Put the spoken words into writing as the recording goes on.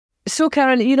So,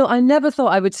 Karen, I never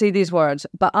thought I would say these words,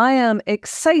 but I am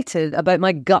excited about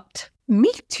my gut.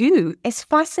 Me too. It's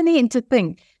fascinating to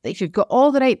think that if you've got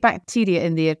all the right bacteria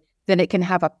in there, then it can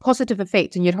have a positive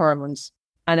effect on your hormones.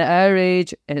 And at our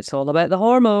age, it's all about the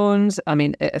hormones. I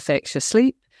mean, it affects your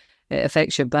sleep. It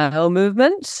affects your bowel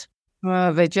movements.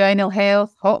 Vaginal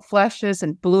health, hot flashes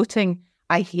and bloating.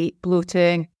 I hate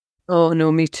bloating. Oh,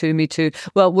 no, me too.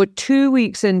 Well, we're 2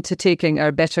 weeks into taking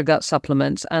our Better Gut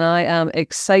supplements, and I am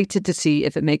excited to see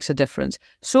if it makes a difference.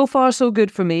 So far, so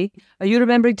good for me. Are you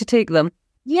remembering to take them?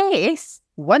 Yes,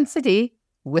 once a day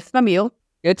with my meal.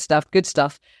 Good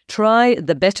stuff. Try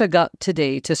the Better Gut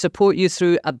today to support you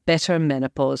through a better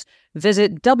menopause.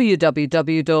 Visit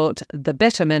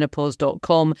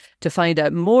www.thebettermenopause.com to find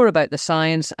out more about the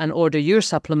science and order your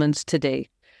supplements today.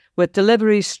 With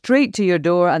delivery straight to your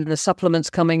door and the supplements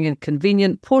coming in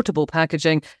convenient, portable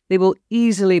packaging, they will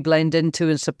easily blend into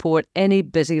and support any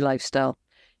busy lifestyle.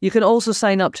 You can also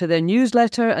sign up to their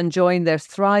newsletter and join their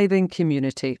thriving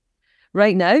community.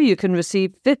 Right now, you can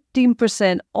receive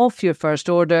 15% off your first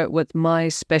order with my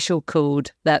special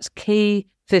code. That's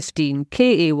K15,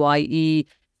 K-A-Y-E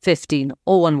 15,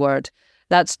 all one word.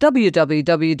 That's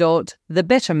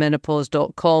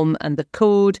www.thebettermenopause.com and the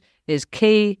code is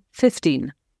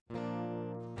K15.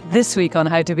 This week on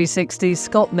How to Be 60,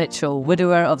 Scott Mitchell,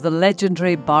 widower of the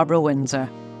legendary Barbara Windsor.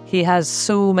 He has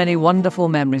so many wonderful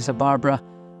memories of Barbara,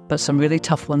 but some really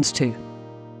tough ones too.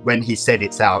 When he said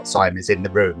it's Alzheimer's in the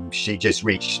room, she just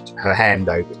reached her hand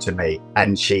over to me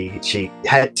and she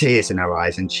had tears in her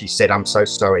eyes and she said, "I'm so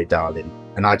sorry, darling."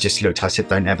 And I just looked, I said,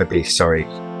 "Don't ever be sorry."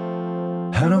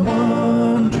 And I'm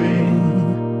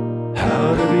wondering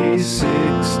how to be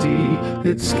 60.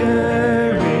 It's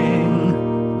scaring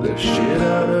the shit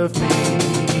out of me.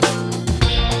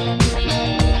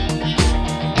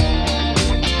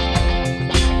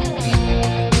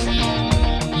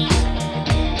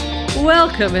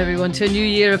 Welcome everyone to a new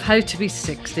year of How to Be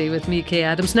 60 with me, Kay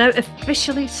Adams, now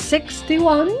officially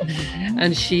 61,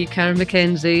 and she, Karen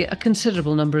Mackenzie, a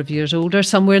considerable number of years older,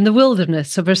 somewhere in the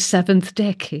wilderness of her 7th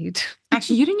decade.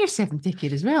 Actually, you're in your 7th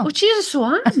decade as well. Oh, Jesus, so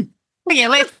am. Yeah,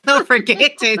 let's not forget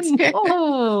it.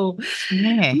 Oh,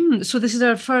 yeah. So this is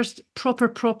our first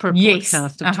proper Yes.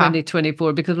 podcast of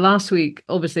 2024, because last week,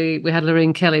 obviously, we had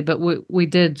Lorraine Kelly, but we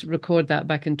did record that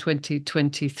back in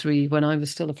 2023 when I was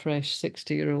still a fresh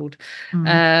 60-year-old.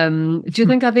 Do you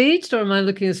think I've aged, or am I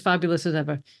looking as fabulous as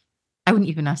ever? I wouldn't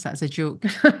even ask that as a joke.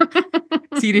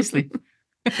 Seriously.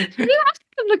 Yeah,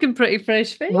 I'm looking pretty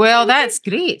fresh face. Well, that's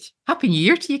great. Happy New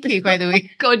Year to you, Kay, by the way.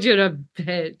 God, you're a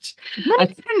bitch.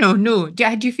 No.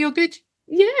 Do you feel good?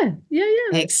 Yeah.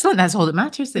 Excellent. That's all that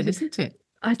matters then, isn't it?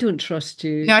 I don't trust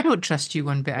you. No, I don't trust you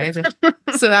one bit either.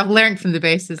 So I've learned from the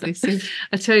best, as they say.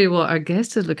 I tell you what, our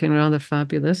guest is looking rather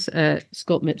fabulous.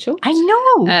 Scott Mitchell. I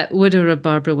know. Widower of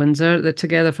Barbara Windsor. They're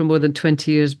together for more than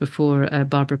 20 years before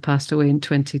Barbara passed away in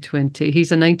 2020.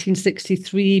 He's a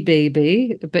 1963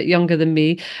 baby, a bit younger than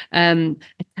me. Can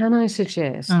I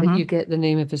suggest that you get the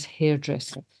name of his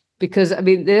hairdresser? Because, I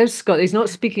mean, there's Scott. He's not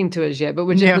speaking to us yet, but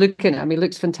we're just looking at him. He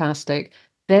looks fantastic.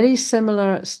 Very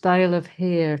similar style of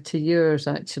hair to yours,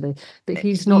 actually. But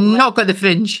he's not got the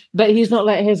fringe. But he's not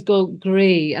let his go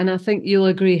grey. And I think you'll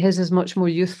agree his is much more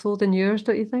youthful than yours,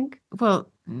 don't you think?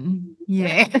 Well,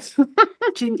 yeah. Do you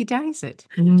think he dyes it?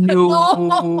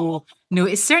 No. No,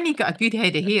 it's certainly got a good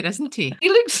head of hair, hasn't he? He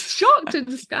looks shocked and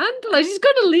scandalised. He's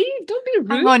going to leave. Don't be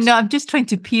rude. Hang on, no, I'm just trying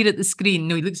to peer at the screen.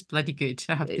 No, he looks bloody good,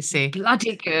 I have to say.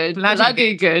 Bloody good. Yes.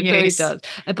 No, he does.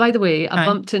 By the way, I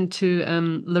bumped into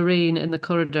Lorraine in the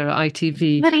corridor at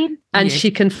ITV. Lorraine. And she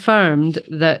confirmed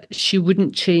that she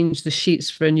wouldn't change the sheets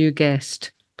for a new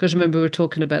guest. Because remember, we were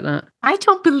talking about that. I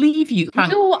don't believe you.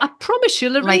 No, I promise you,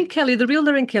 Lorraine Kelly, the real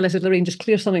Lorraine Kelly, I said, Lorraine, just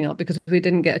clear something up because we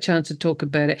didn't get a chance to talk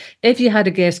about it. If you had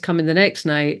a guest come in the next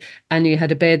night and you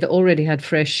had a bed that already had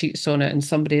fresh sheets on it and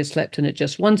somebody had slept in it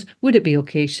just once, would it be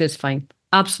okay? She says, fine.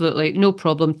 Absolutely, no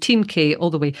problem. Team K all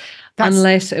the way.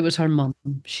 Unless it was her mum,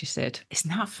 she said. Isn't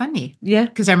that funny? Yeah.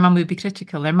 Because her mum would be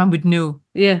critical. Her mum would know.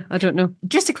 Yeah, I don't know.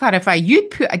 Just to clarify,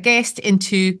 you'd put a guest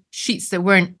into sheets that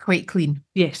weren't quite clean.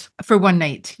 Yes. For one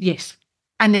night. Yes.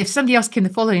 And if somebody else came the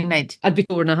following night? I'd be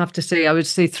torn, I have to say. I would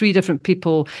say 3 different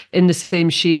people in the same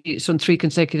sheets on 3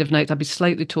 consecutive nights. I'd be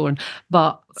slightly torn.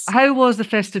 But how was the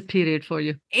festive period for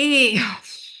you?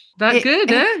 That good.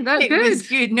 It was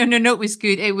good. No, it was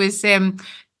good. It was,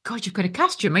 God, you've got to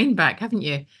cast your mind back, haven't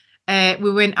you?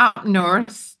 We went up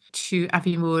north to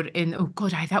Aviemore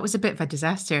that was a bit of a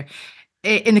disaster.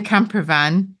 In the camper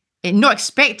van, not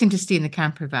expecting to stay in the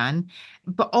camper van,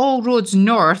 but all roads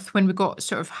north, when we got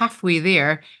sort of halfway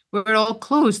there, were all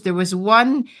closed. There was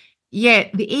one Yeah,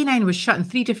 the A9 was shut in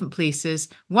 3 different places,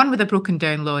 one with a broken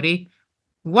down lorry,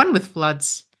 one with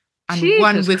floods, and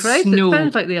one Jesus with Christ, snow. it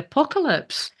sounds like the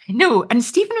apocalypse. No, and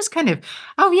Stephen was kind of,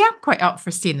 oh yeah, I'm quite up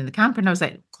for staying in the camper. And I was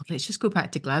like, God, let's just go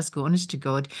back to Glasgow, honest to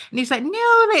God. And he was like,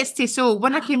 no, let's stay. So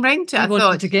when I came round to it, He I wanted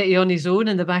thought, to get you on his own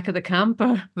in the back of the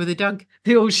camper. with the dog.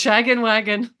 The old shagging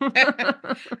wagon.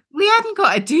 We hadn't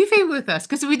got a duvet with us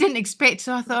because we didn't expect.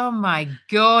 So I thought, oh my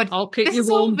God. I'll keep This you is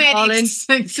all warm, very darling.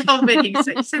 It's all very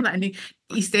exciting. Sound like an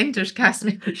EastEnders cast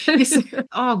me.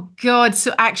 Oh God.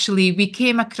 So actually we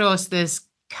came across this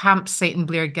campsite in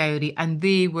Blairgowrie and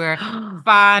they were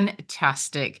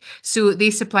fantastic. So they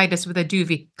supplied us with a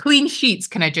duvet, clean sheets,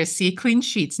 can I just say, clean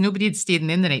sheets. Nobody had stayed in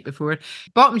them the night before.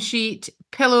 Bottom sheet,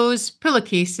 pillows,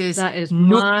 pillowcases. That is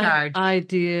no my card.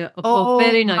 idea. Oh,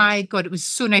 Very nice. my God, it was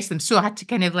so nice of them. So I had to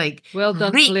kind of like Well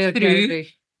done, rake Blair through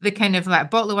Gowrie. the kind of like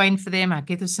bottle of wine for them. I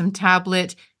gave them some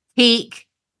tablet, cake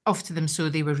off to them. So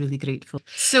they were really grateful.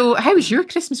 So how was your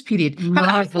Christmas period?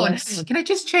 Marvellous. Can I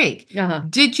just check? Uh-huh.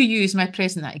 Did you use my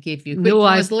present that I gave you? No, Which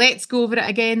was, let's go over it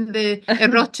again, the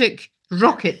erotic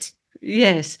rocket.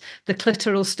 Yes, the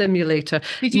clitoral stimulator.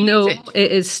 Did you No, use it?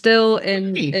 it is still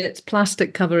in Really? its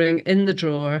plastic covering in the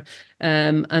drawer.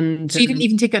 And So you didn't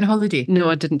even take it on holiday? no,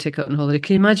 I didn't take it on holiday.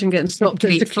 Can you imagine getting stopped at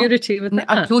Grateful. security with that?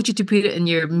 I told you to put it in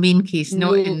your main case,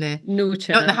 not in the chance.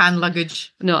 not the hand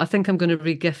luggage. No, I think I'm going to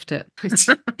re-gift it. Who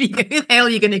the hell are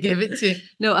you going to give it to?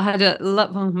 No, I had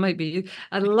might be you.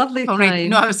 A lovely Already, time.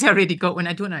 no, I already got one.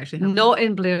 I don't actually have one. Not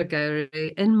in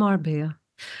Blairgowrie, in Marbella.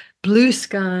 Blue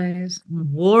skies,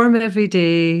 warm every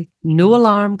day, no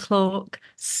alarm clock,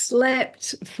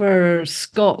 slept for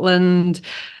Scotland.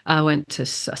 I went to a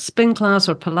spin class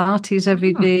or Pilates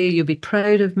every day. You'll be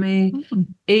proud of me.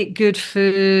 Ate good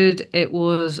food. It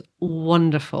was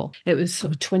wonderful. It was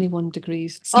sort of 21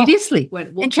 degrees. Seriously?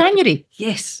 In January?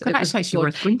 Yes. God, that's actually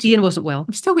worth going to. Ian wasn't well.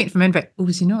 I'm still waiting for my invite. Oh,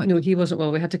 was he not? No, he wasn't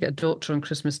well. We had to get a doctor on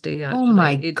Christmas Day, actually. Oh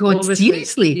my God,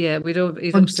 seriously? Yeah, we don't.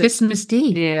 He's On obviously- Christmas Day?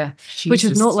 Yeah, which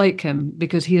is Jesus. not like him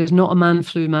because he is not a man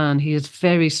flu man. He is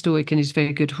very stoic and he's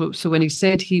very good. So when he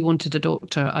said he wanted a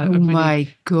doctor, I Oh my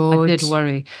God. did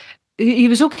worry. He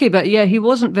was okay, but yeah, he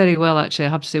wasn't very well, actually, I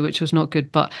have to say, which was not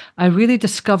good. But I really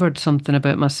discovered something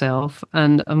about myself,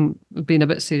 and I'm being a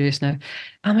bit serious now.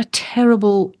 I'm a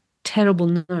terrible,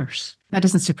 terrible nurse. That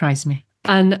doesn't surprise me.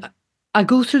 And I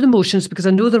go through the motions because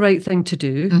I know the right thing to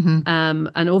do. Mm-hmm.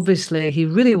 And obviously he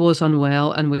really was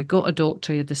unwell and we got a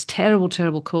doctor. He had this terrible,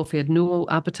 terrible cough. He had no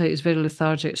appetite. He was very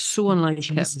lethargic. It's so unlike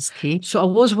him. Jesus, Kate. So I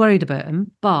was worried about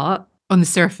him, but... On the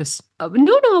surface?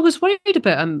 No, I was worried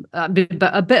about him.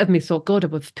 But a bit of me thought, God,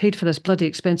 I've paid for this bloody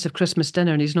expensive Christmas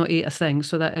dinner and he's not ate a thing.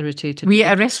 So that irritated Were me. you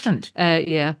at a restaurant?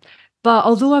 Yeah. But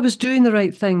although I was doing the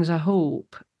right things, I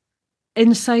hope,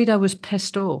 inside I was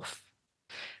pissed off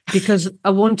because I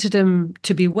wanted him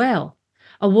to be well.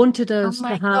 I wanted us Oh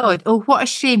my to have... God. Oh, what a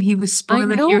shame he was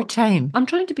spoiling know. your time. I'm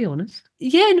trying to be honest.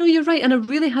 Yeah, no, you're right. And I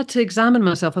really had to examine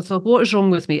myself. I thought, what is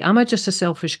wrong with me? Am I just a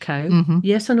selfish cow? Mm-hmm.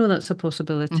 Yes, I know that's a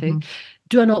possibility. Mm-hmm.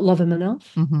 Do I not love him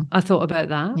enough? Mm-hmm. I thought about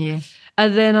that. Yeah.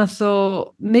 And then I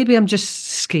thought, maybe I'm just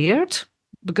scared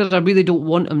because I really don't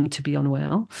want him to be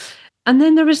unwell. And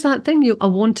then there was that thing, I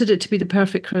wanted it to be the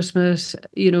perfect Christmas,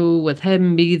 with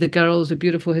him, me, the girls, the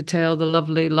beautiful hotel, the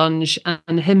lovely lunch,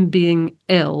 and him being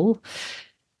ill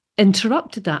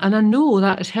interrupted that. And I know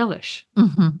that is hellish.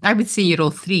 Mm-hmm. I would say you're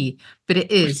all three, but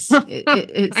it is.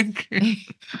 It's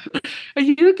Are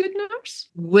you a good nurse?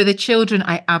 with the children,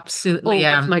 I absolutely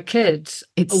am. With my kids,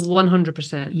 It's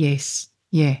 100%. yes,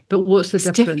 yeah. But what's the It's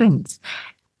difference? different.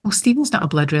 Well, Stephen's not a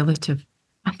blood relative.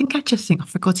 I think I just think, I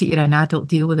forgot to you're an adult,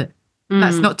 deal with it.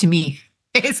 That's not to me.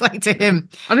 It's like to him.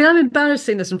 I mean, I'm embarrassed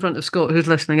saying this in front of Scott, who's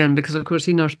listening in, because of course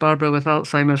he nursed Barbara with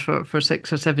Alzheimer's for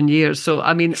 6 or 7 years. So,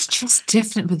 I mean, It's just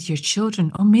different with your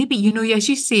children. Or maybe, as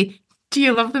you say, do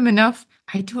you love them enough?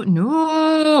 I don't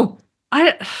know.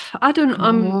 I don't,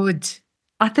 God.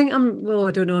 I think I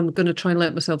don't know, I'm going to try and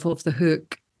let myself off the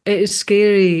hook. It is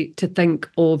scary to think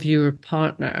of your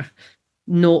partner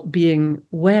not being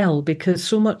well because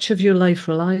so much of your life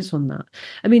relies on that.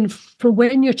 I mean, from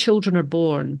when your children are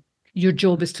born, your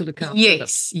job is to look after them.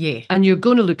 Yes, yeah. And you're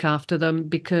going to look after them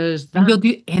because You'll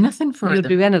do anything for you'll them.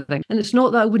 do anything. And it's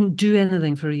not that I wouldn't do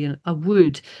anything for Ian. I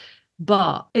would.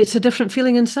 But it's a different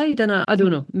feeling inside. And I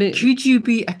don't know. Could you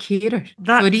be a carer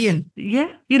for Ian?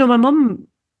 Yeah. My mum,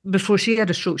 before she had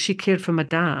a stroke, she cared for my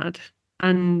dad.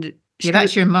 And Yeah,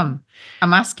 that's your mum.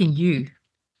 I'm asking you.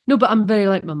 No, but I'm very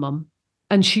like my mum.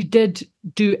 And she did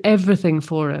do everything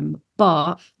for him.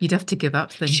 But You'd have to give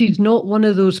up things. she's not one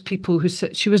of those people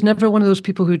she was never one of those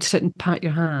people who'd sit and pat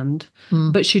your hand,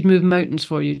 but she'd move mountains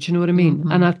for you. Do you know what I mean?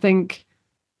 Mm-hmm. And I think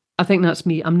I think that's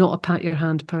me. I'm not a pat your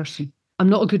hand person. I'm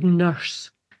not a good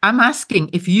nurse. I'm asking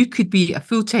if you could be a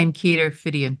full-time carer for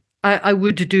Ian. I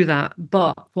would do that,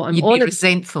 but what I'm You'd be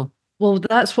resentful. Well,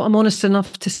 that's what I'm honest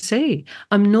enough to say.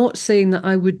 I'm not saying that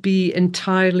I would be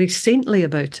entirely saintly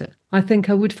about it. I think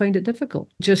I would find it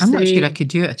difficult. I'm not sure I could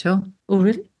do it at all. Oh,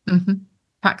 really? Mm-hmm.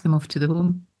 Pack them off to the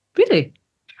home. Really?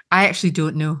 I actually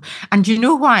don't know. And do you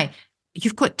know why?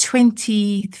 You've got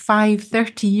 25,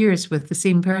 30 years with the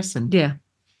same person. Yeah.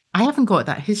 I haven't got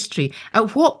that history.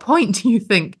 At what point do you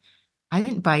think, I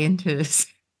didn't buy into this?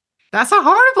 That's a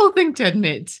horrible thing to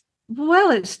admit.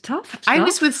 Well, it's tough. I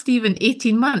was with Stephen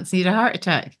 18 months and he had a heart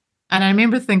attack. And I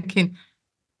remember thinking,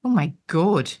 oh my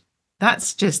God,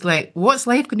 that's just like, what's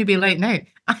life going to be like now?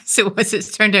 So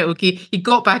it's turned out okay. He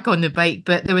got back on the bike,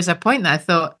 but there was a point that I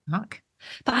thought, fuck.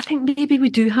 But I think maybe we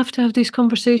do have to have these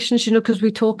conversations, because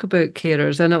we talk about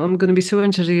carers, and I'm going to be so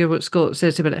interested to hear what Scott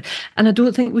says about it. And I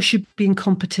don't think we should be in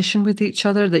competition with each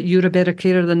other, that you're a better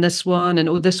carer than this one,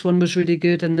 and this one was really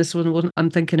good and this one wasn't.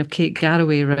 I'm thinking of Kate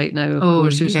Garraway right now, of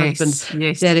course, whose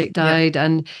husband Derek died. Yeah.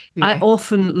 And I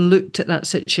often looked at that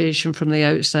situation from the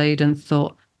outside and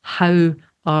thought, how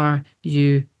are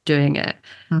you doing it?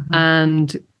 Mm-hmm.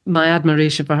 And my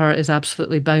admiration for her is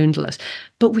absolutely boundless.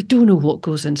 But we don't know what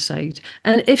goes inside.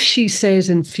 And if she says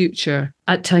in future,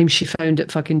 at times she found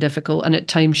it fucking difficult and at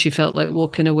times she felt like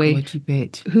walking away, would you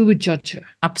bet? Who would judge her?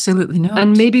 Absolutely not.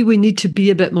 And maybe we need to be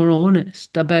a bit more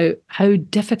honest about how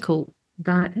difficult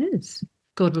that is.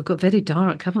 God, we've got very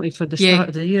dark, haven't we, for the start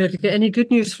of the year? Have you got any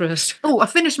good news for us? Oh, I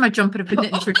finished my jumper. I've been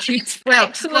knitting for 2 weeks. Well,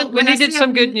 excellent. We needed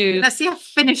some good news. Let's see, I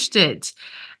finished it.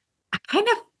 I kind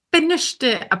of finished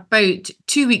it about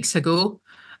 2 weeks ago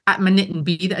at my knitting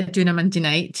bee that I do on a Monday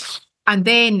night. And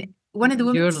then one of the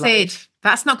women said,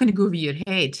 that's not going to go over your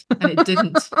head. And it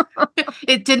didn't.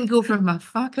 It didn't go from my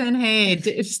fucking head.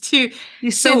 It was too...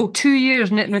 You spent 2 years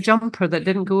knitting a jumper that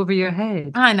didn't go over your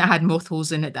head. And I had moth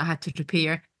holes in it that I had to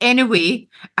repair. Anyway,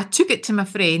 I took it to my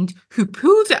friend who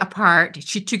pulled it apart.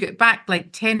 She took it back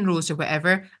like 10 rows or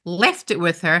whatever, left it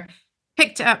with her,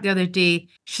 picked it up the other day.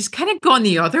 She's kind of gone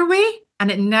the other way. And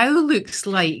it now looks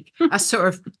like a sort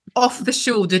of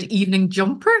off-the-shoulder evening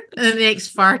jumper, and it makes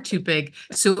far too big.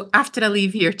 So after I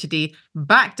leave here today,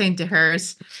 back down to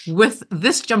hers with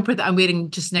this jumper that I'm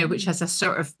wearing just now, which has a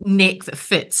sort of neck that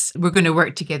fits. We're going to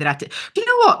work together at it. Do you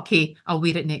know what, Kay? I'll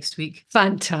wear it next week.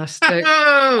 Fantastic.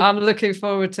 I'm looking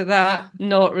forward to that.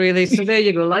 Not really. So there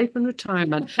you go, life and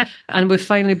retirement. And we've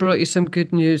finally brought you some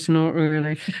good news. Not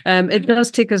really. It does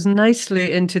take us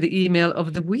nicely into the email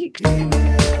of the week.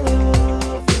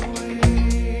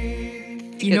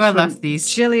 You know I love these.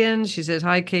 Gillian, she says,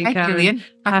 hi, Kay. Hi, Karen. Gillian.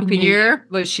 Happy New Year.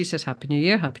 Well, she says, Happy New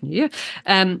Year, Happy New Year.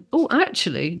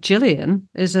 Actually, Gillian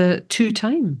is a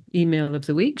 2-time email of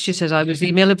the week. She says, I was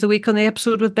email of the week on the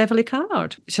episode with Beverly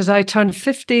Card. She says, I turned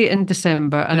 50 in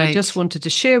December and I just wanted to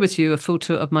share with you a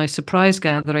photo of my surprise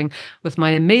gathering with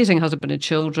my amazing husband and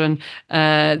children.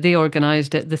 They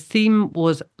organised it. The theme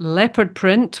was leopard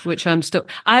print, which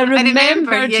I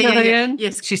remember, Gillian. Yeah.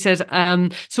 Yes. She says,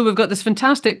 so we've got this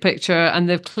fantastic picture and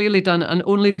they've clearly done an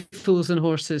Only Fools and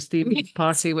Horses theme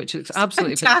party, which is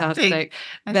absolutely fantastic.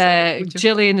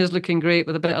 Gillian is looking great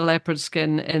with a bit of leopard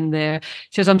skin in there.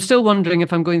 She says, I'm still wondering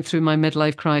if I'm going through my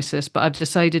midlife crisis, but I've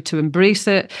decided to embrace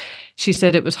it. She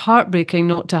said it was heartbreaking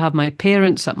not to have my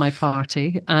parents at my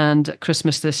party, and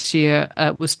Christmas this year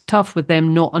was tough with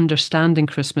them not understanding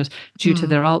Christmas due to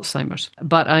their Alzheimer's.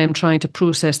 But I am trying to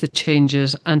process the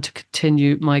changes and to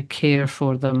continue my care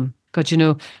for them. God,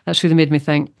 that's really made me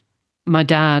think. My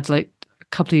dad, like a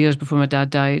couple of years before my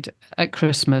dad died at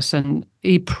Christmas, and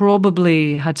he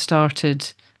probably had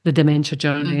started the dementia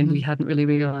journey and we hadn't really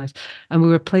realised. And we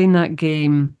were playing that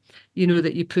game,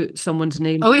 that you put someone's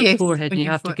name on your forehead and you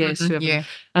have to guess whoever. Yeah.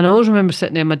 And I always remember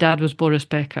sitting there, my dad was Boris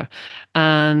Becker,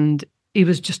 and he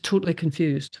was just totally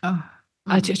confused.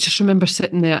 I just remember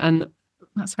sitting there and...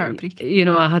 That's heartbreaking.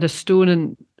 I had a stone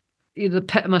in the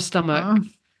pit of my stomach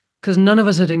because none of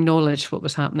us had acknowledged what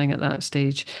was happening at that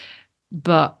stage.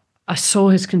 But I saw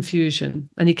his confusion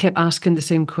and he kept asking the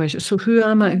same question. So who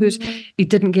am I? He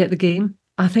didn't get the game.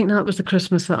 I think that was the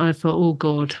Christmas that I thought, oh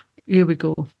God, here we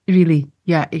go. Really?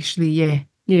 Yeah, actually, yeah.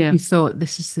 Yeah. You thought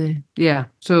this is the... Yeah.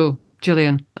 So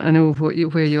Gillian, I know where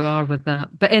you are with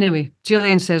that. But anyway,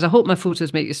 Gillian says, I hope my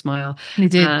photos make you smile. They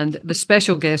did. And the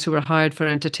special guests who were hired for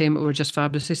entertainment were just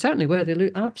fabulous. They certainly were. They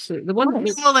look absolutely... The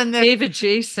one David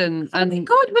Jason. And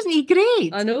God, wasn't he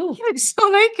great? I know. You look so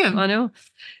like him. I know.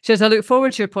 She says, I look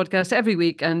forward to your podcast every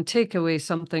week and take away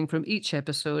something from each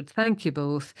episode. Thank you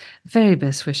both. Very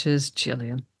best wishes,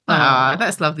 Gillian.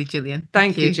 That's lovely, Gillian.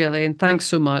 Thank you, Gillian. Thanks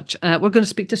so much. We're going to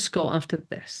speak to Scott after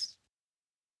this.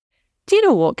 Do you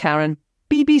know what, Karen?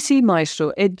 BBC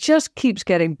Maestro, it just keeps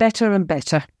getting better and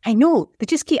better. I know. They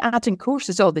just keep adding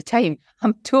courses all the time.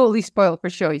 I'm totally spoiled for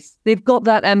choice. They've got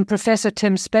that Professor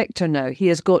Tim Spector now. He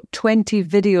has got 20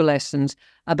 video lessons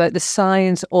about the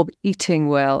science of eating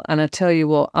well. And I tell you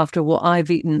what, after what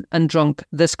I've eaten and drunk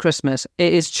this Christmas,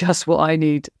 it is just what I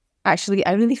need. Actually,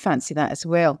 I really fancy that as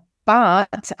well.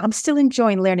 But I'm still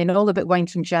enjoying learning all about wine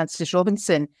from Jancis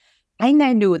Robinson. I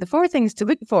now know the 4 things to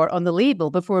look for on the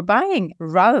label before buying,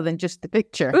 rather than just the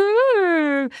picture.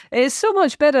 Ooh, it's so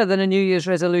much better than a New Year's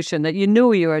resolution that you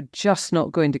know you are just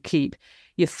not going to keep.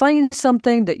 You find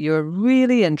something that you're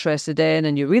really interested in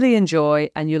and you really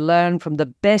enjoy, and you learn from the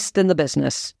best in the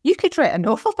business. You could write a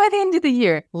novel by the end of the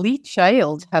year. Lee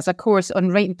Child has a course on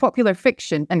writing popular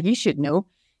fiction, and he should know.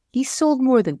 He's sold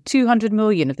more than 200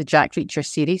 million of the Jack Reacher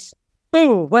series.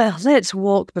 Oh, well, let's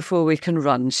walk before we can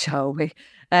run, shall we?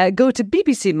 Go to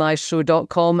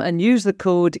bbcmaestro.com and use the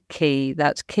code K,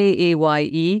 that's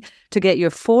KAYE, to get your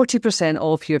 40%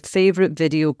 off your favourite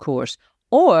video course,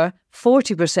 or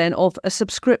 40% off a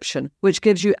subscription, which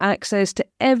gives you access to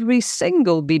every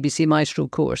single BBC Maestro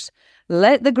course.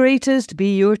 Let the greatest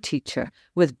be your teacher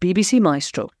with BBC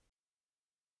Maestro.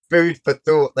 Food for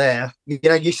thought there. You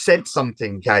know, you said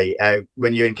something, Kate,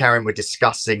 when you and Karen were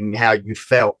discussing how you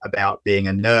felt about being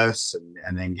a nurse,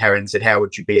 and then Karen said, how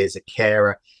would you be as a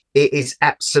carer? It is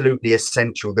absolutely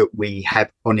essential that we have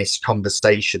honest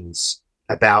conversations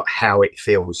about how it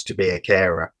feels to be a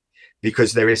carer,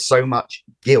 because there is so much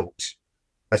guilt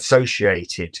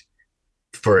associated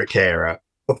for a carer.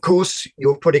 Of course,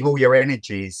 you're putting all your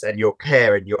energies and your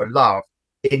care and your love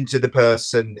into the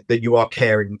person that you are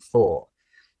caring for.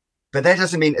 But that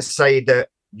doesn't mean to say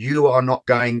that you are not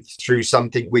going through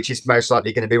something which is most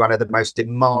likely going to be one of the most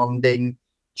demanding,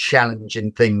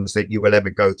 challenging things that you will ever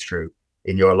go through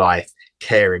in your life,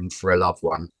 caring for a loved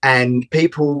one. And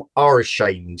people are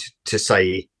ashamed to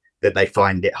say that they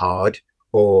find it hard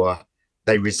or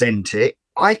they resent it.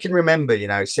 I can remember, you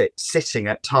know, sitting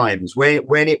at times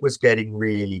when it was getting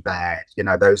really bad, you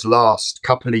know, those last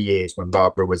couple of years when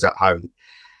Barbara was at home,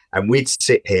 and we'd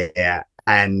sit here,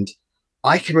 and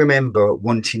I can remember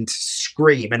wanting to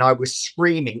scream, and I was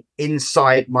screaming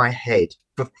inside my head,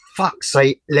 for fuck's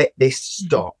sake, let this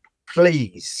stop,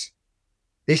 please.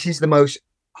 This is the most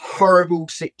horrible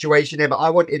situation ever. I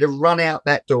wanted to run out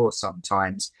that door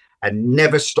sometimes and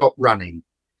never stop running.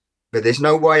 But there's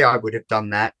no way I would have done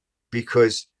that,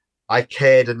 because I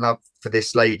cared and loved for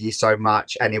this lady so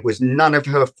much, and it was none of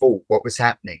her fault what was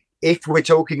happening. If we're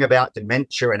talking about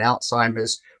dementia and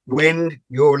Alzheimer's, when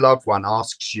your loved one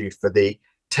asks you for the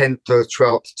 10th or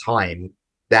 12th time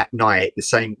that night the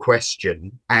same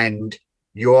question, and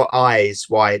your eyes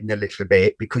widen a little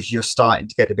bit because you're starting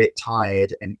to get a bit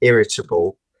tired and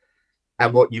irritable,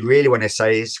 and what you really want to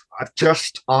say is, I've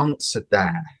just answered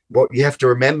that. What you have to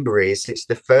remember is it's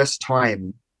the first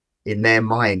time in their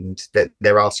mind that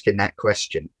they're asking that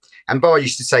question. And Bar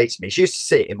used to say to me, she used to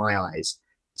see it in my eyes.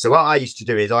 So what I used to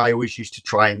do is I always used to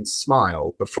try and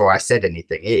smile before I said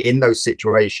anything in those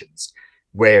situations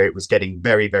where it was getting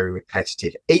very, very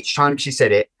repetitive. Each time she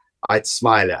said it, I'd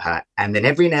smile at her. And then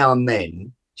every now and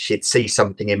then she'd see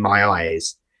something in my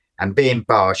eyes. And being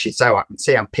Bar, she'd say, oh, I can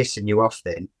see I'm pissing you off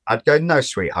then. I'd go, no,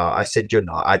 sweetheart. I said, you're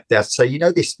not. I'd say, you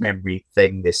know, this memory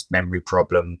thing, this memory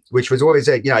problem, which was always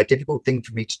a difficult thing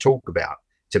for me to talk about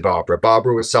to Barbara.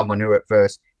 Barbara was someone who at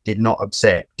first did not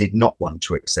want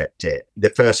to accept it.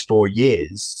 The first 4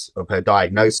 years of her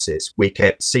diagnosis, we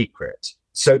kept secret.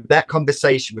 So that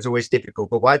conversation was always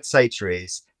difficult. But what I'd say to her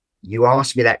is, you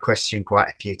asked me that question quite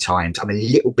a few times. I'm a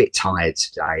little bit tired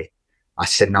today. I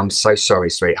said, and I'm so sorry,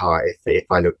 sweetheart, if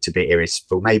I looked a bit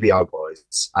irritable. Maybe I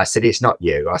was. I said, it's not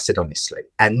you. I said, honestly.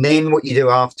 And then what you do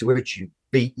afterwards, you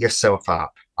beat yourself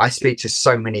up. I speak to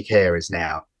so many carers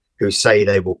now who say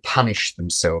they will punish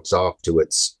themselves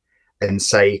afterwards and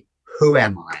say, who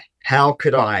am I? How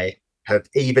could I have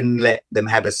even let them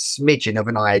have a smidgen of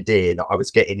an idea that I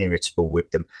was getting irritable with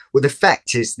them? Well, the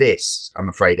fact is this, I'm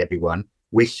afraid, everyone,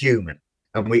 we're human,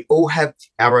 and we all have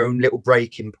our own little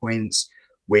breaking points.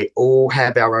 We all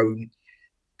have our own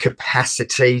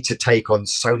capacity to take on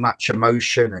so much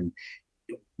emotion and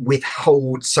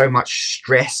withhold so much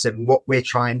stress and what we're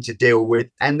trying to deal with.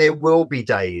 And there will be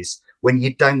days when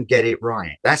you don't get it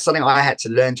right. That's something I had to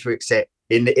learn to accept.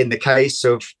 In the case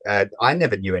of, I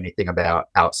never knew anything about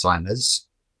Alzheimer's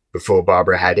before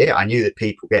Barbara had it. I knew that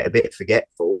people get a bit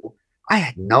forgetful. I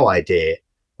had no idea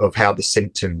of how the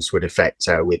symptoms would affect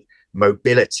her with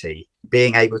mobility,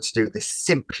 being able to do the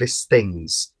simplest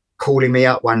things, calling me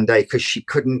up one day because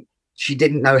she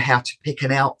didn't know how to pick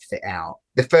an outfit out.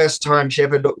 The first time she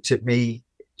ever looked at me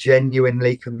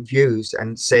genuinely confused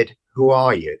and said, who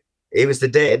are you? It was the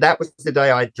day, that was the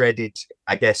day I dreaded,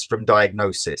 I guess, from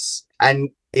diagnosis. And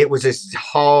it was as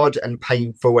hard and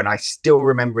painful, and I still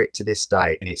remember it to this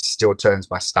day, and it still turns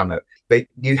my stomach. But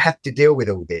you have to deal with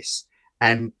all this.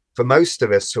 And for most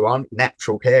of us who aren't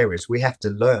natural carers, we have to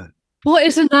learn. What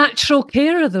is a natural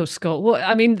carer, though, Scott?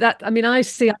 I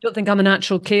say I don't think I'm a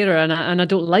natural carer, and I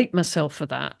don't like myself for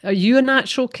that. Are you a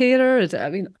natural carer?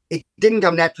 It didn't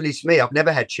come naturally to me. I've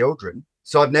never had children,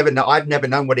 so I've never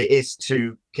known what it is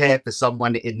to care for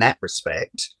someone in that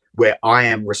respect, where I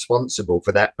am responsible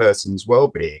for that person's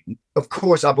well-being. Of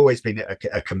course, I've always been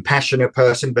a compassionate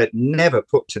person, but never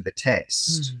put to the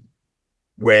test.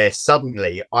 Where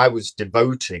suddenly I was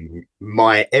devoting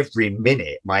my every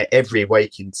minute, my every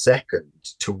waking second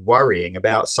to worrying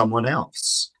about someone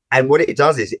else. And what it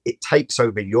does is it takes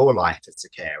over your life as a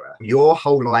carer. Your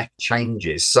whole life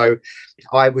changes. So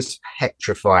I was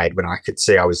petrified when I could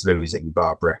see I was losing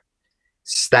Barbara.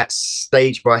 That's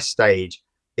stage by stage.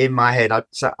 In my head,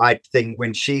 I'd think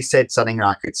when she said something,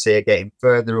 I could see her getting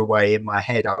further away. In my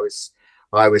head, I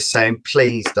was saying,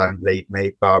 please don't leave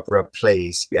me, Barbara,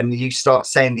 please. And you start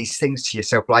saying these things to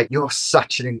yourself, like, you're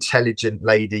such an intelligent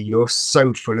lady. You're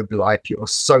so full of life. You're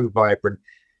so vibrant.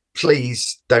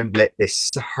 Please don't let this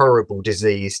horrible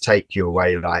disease take you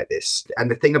away like this.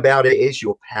 And the thing about it is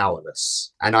you're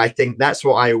powerless. And I think that's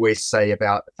what I always say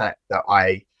about the fact that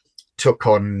I took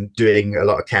on doing a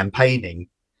lot of campaigning,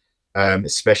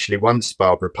 especially once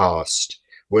Barbara passed.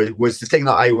 Was the thing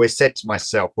that I always said to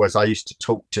myself was I used to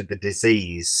talk to the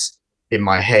disease in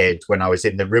my head when I was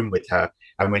in the room with her.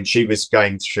 And when she was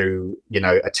going through,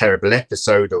 a terrible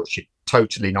episode, or she'd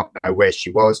totally not know where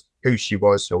she was, who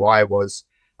I was.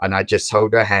 And I just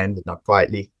hold her hand and I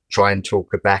quietly try and talk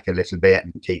her back a little bit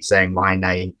and keep saying my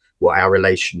name, what our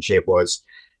relationship was.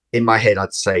 In my head,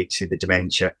 I'd say to the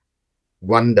dementia,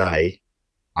 one day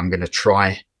I'm going to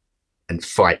try and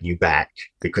fight you back,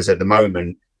 because at the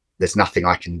moment, there's nothing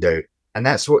I can do. And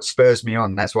that's what spurs me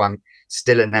on. That's why I'm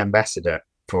still an ambassador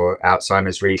for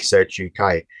Alzheimer's Research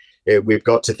UK. We've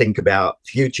got to think about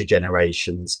future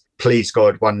generations. Please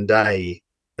God, one day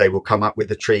they will come up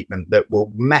with a treatment that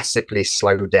will massively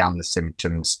slow down the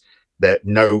symptoms, that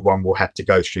no one will have to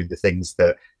go through the things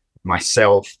that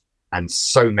myself and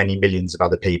so many millions of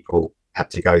other people have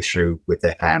to go through with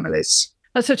their families.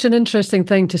 That's such an interesting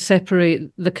thing, to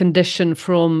separate the condition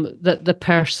from the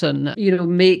person,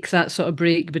 make that sort of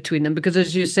break between them. Because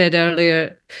as you said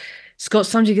earlier, Scott,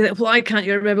 sometimes you get, why can't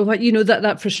you remember what,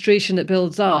 that frustration that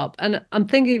builds up. And I'm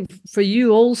thinking for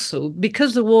you also,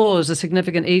 because there was a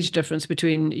significant age difference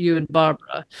between you and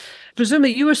Barbara,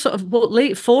 presumably you were sort of,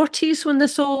 late 40s when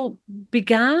this all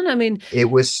began?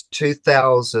 It was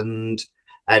 2000,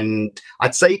 and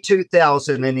I'd say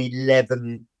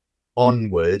 2011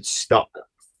 onwards that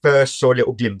first saw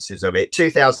little glimpses of it.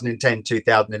 2010,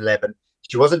 2011.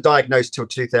 She wasn't diagnosed till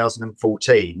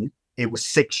 2014. It was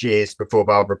 6 years before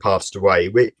Barbara passed away,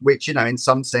 which in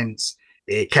some sense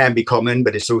it can be common,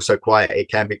 but it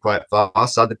can be quite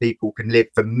fast. Other people can live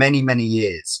for many, many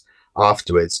years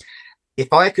afterwards.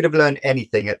 If I could have learned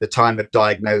anything at the time of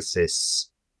diagnosis,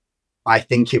 I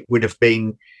think it would have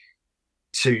been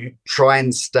to try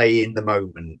and stay in the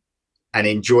moment and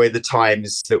enjoy the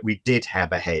times that we did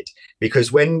have ahead.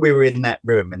 Because when we were in that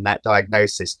room and that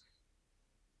diagnosis,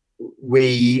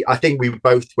 I think we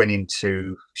both went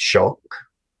into shock.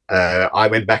 I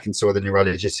went back and saw the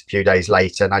neurologist a few days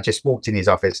later, and I just walked in his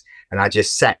office and I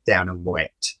just sat down and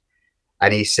wept.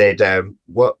 And he said,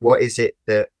 what is it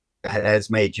that has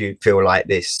made you feel like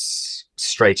this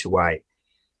straight away?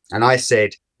 And I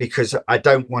said, because I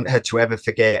don't want her to ever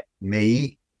forget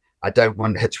me. I don't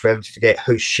want her to ever forget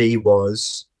who she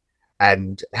was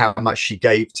and how much she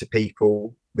gave to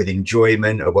people with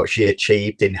enjoyment of what she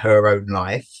achieved in her own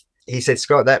life. He said,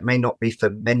 Scott, that may not be for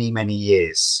many, many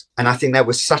years. And I think that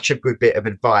was such a good bit of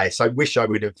advice. I wish I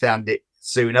would have found it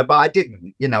sooner, but I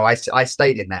didn't. I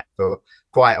stayed in that for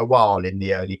quite a while in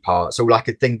the early parts. All I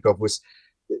could think of was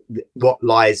what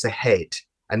lies ahead.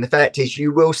 And the fact is,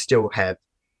 you will still have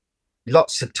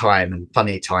lots of time and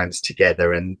funny times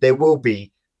together, and there will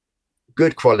be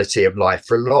good quality of life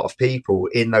for a lot of people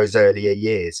in those earlier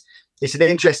years. It's an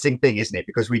interesting thing, isn't it?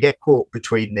 Because we get caught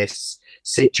between this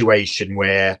situation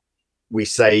where we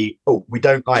say, we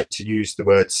don't like to use the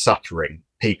word suffering,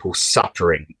 people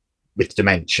suffering with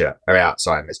dementia or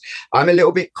Alzheimer's. I'm a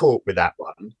little bit caught with that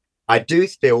one. I do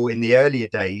feel in the earlier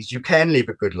days, you can live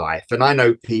a good life. And I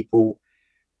know people,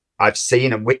 I've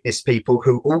seen and witnessed people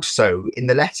who also in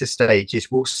the latter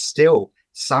stages will still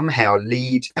somehow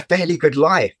lead a fairly good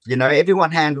life.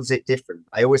 Everyone handles it different.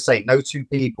 I always say no two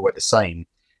people are the same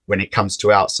when it comes to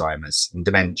Alzheimer's and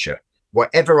dementia.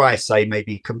 whatever I say may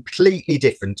be completely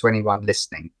different to anyone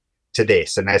listening to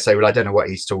this. And they say, well, I don't know what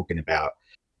he's talking about.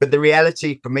 But the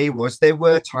reality for me was there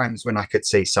were times when I could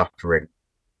see suffering.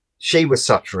 She was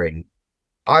suffering.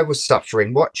 I was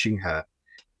suffering watching her.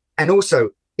 And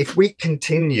also, if we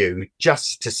continue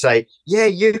just to say, yeah,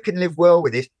 you can live well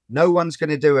with it, no one's going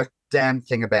to do a damn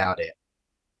thing about it.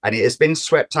 And it has been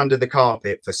swept under the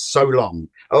carpet for so long.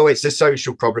 Oh, it's a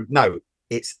social problem. No,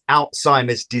 it's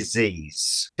Alzheimer's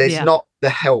disease. There's not the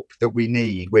help that we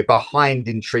need. We're behind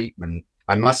in treatment.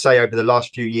 I must say, over the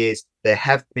last few years, there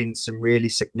have been some really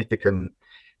significant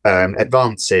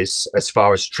advances as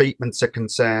far as treatments are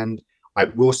concerned. I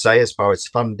will say, as far as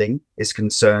funding is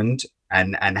concerned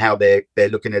and how they're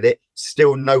looking at it,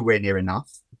 still nowhere near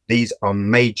enough. These are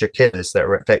major killers that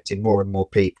are affecting more and more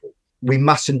people. We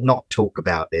mustn't not talk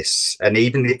about this. And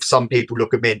even if some people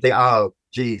look at me and think, oh,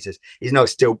 Jesus, he's not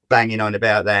still banging on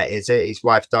about that, is it? His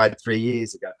wife died 3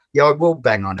 years ago. Yeah, I will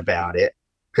bang on about it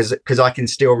because I can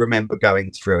still remember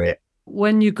going through it.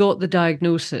 When you got the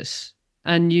diagnosis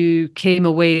and you came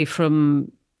away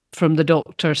from the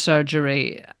doctor's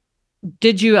surgery,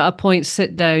 did you at a point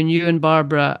sit down, you and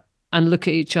Barbara, and look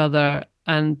at each other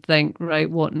and think, right,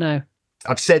 what now?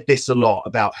 I've said this a lot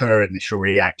about her initial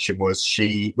reaction was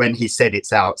when he said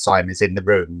it's Alzheimer's in the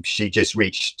room, she just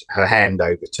reached her hand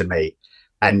over to me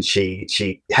and she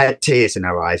had tears in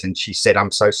her eyes and she said,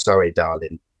 I'm so sorry,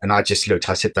 darling. And I just looked,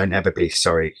 I said, don't ever be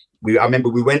sorry. I remember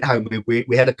we went home, we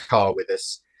had a car with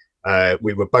us.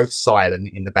 We were both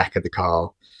silent in the back of the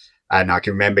car. And I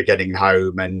can remember getting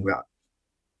home and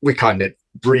we kind of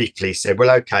briefly said,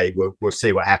 well, okay, we'll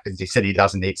see what happens. He said he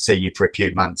doesn't need to see you for a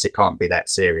few months. It can't be that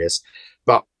serious.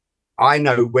 But I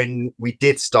know when we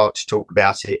did start to talk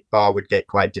about it, Bar would get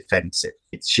quite defensive.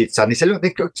 She'd suddenly say, look,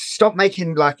 stop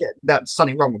making like that's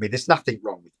something wrong with me. There's nothing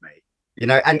wrong with me. You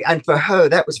know, and for her,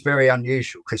 that was very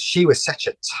unusual because she was such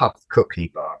a tough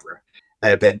cookie, Barbara.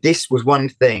 But this was one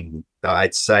thing that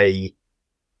I'd say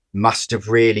must have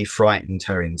really frightened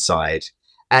her inside.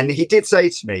 And he did say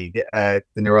to me, the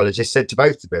neurologist said to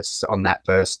both of us on that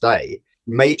first day,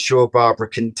 make sure Barbara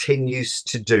continues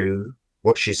to do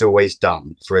what she's always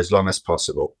done for as long as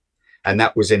possible. And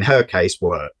that was, in her case,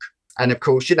 work. And of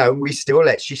course, you know,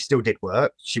 she still did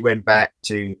work. She went back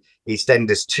to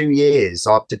EastEnders 2 years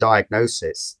after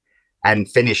diagnosis and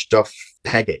finished off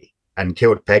Peggy and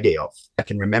killed Peggy off. I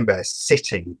can remember her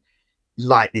sitting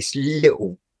like this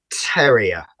little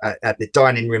terrier at the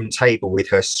dining room table with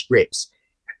her scripts,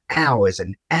 hours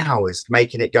and hours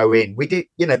making it go in. We did,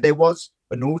 you know, there was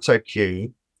an auto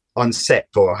cue on set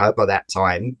for her by that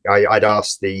time. I'd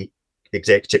asked the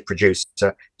executive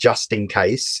producer just in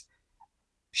case.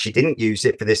 She didn't use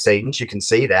it for the scenes. You can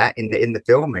see that in the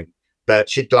filming, but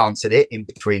she'd glance at it in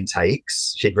between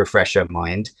takes. She'd refresh her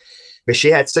mind, but she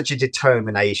had such a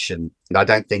determination. And I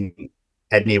don't think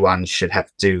anyone should have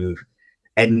to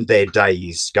end their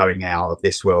days going out of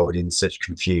this world in such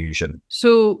confusion.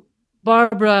 So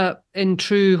Barbara, in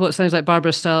true what sounds like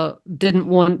Barbara style, didn't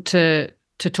want to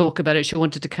talk about it. She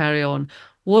wanted to carry on.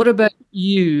 What about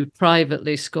you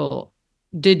privately, Scott?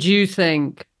 Did you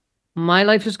think my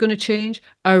life is going to change?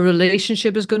 Our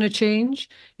relationship is going to change?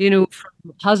 You know,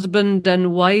 from husband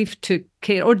and wife to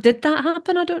care, or did that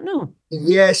happen? I don't know.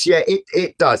 Yes, yeah,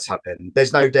 it does happen.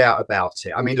 There's no doubt about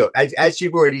it. I mean, look, as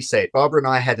you've already said, Barbara and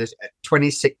I had a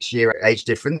 26-year age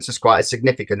difference. It's quite a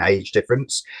significant age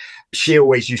difference. She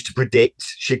always used to predict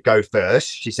she'd go first.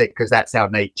 She said, because that's how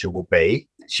nature will be.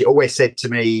 She always said to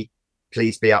me,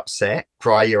 please be upset,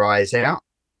 cry your eyes out.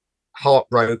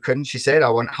 Heartbroken, she said, I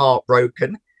want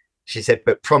heartbroken. She said,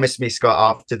 but promise me,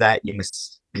 Scott, after that, you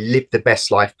must live the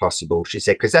best life possible. She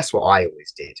said, because that's what I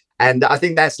always did. And I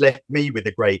think that's left me with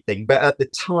a great thing. But at the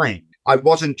time, I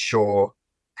wasn't sure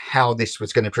how this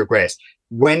was going to progress.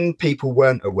 When people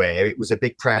weren't aware, it was a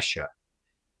big pressure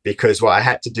because what I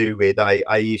had to do with,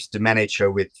 I used to manage her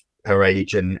with her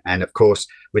agent. And of course,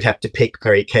 we'd have to pick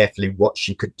very carefully what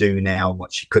she could do now and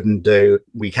what she couldn't do.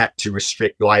 We had to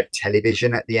restrict live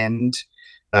television at the end.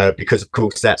 Because, of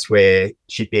course, that's where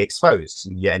she'd be exposed.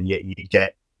 And yet you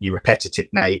get your repetitive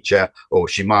nature, or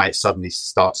she might suddenly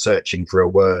start searching for a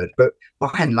word. But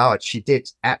by and large, she did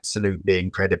absolutely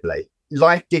incredibly.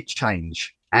 Life did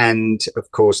change. And, of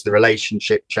course, the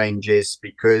relationship changes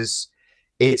because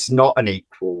it's not an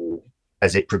equal,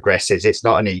 as it progresses, it's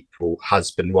not an equal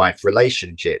husband-wife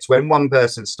relationship. It's when one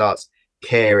person starts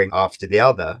caring after the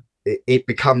other, it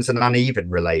becomes an uneven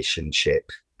relationship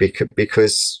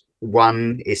because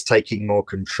one is taking more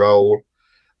control.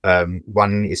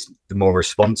 One is the more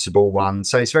responsible one.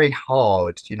 So it's very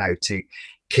hard, you know, to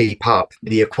keep up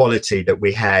the equality that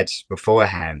we had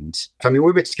beforehand. I mean,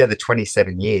 we were together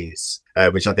 27 years,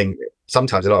 which I think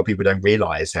sometimes a lot of people don't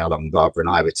realise how long Barbara and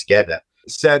I were together.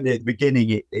 Certainly at the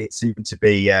beginning, it seemed to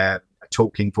be a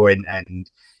talking point, and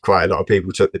quite a lot of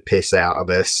people took the piss out of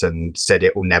us and said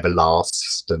it will never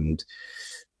last. And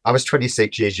I was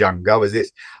 26 years younger. I was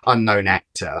this unknown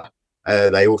actor.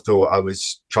 They all thought I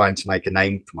was trying to make a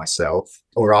name for myself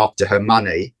or after her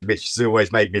money, which has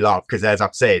always made me laugh because, as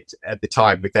I've said, at the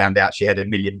time we found out she had £1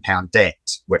 million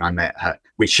debt when I met her,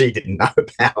 which she didn't know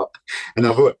about. And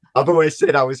I've always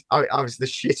said I was the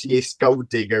shittiest gold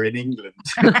digger in England.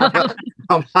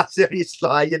 It's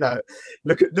like,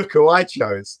 look who I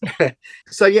chose.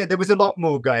 So yeah, there was a lot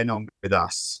more going on with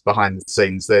us behind the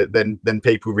scenes than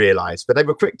people realise, but they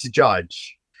were quick to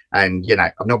judge. And,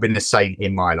 I've not been a saint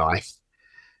in my life,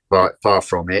 but far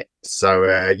from it.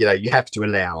 So, you have to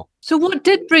allow. So what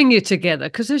did bring you together?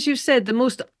 Because as you said, the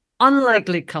most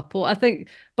unlikely couple, I think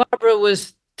Barbara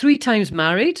was 3 times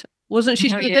married, wasn't she?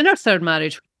 She was in her 3rd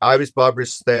marriage. I was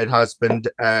Barbara's 3rd husband.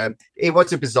 It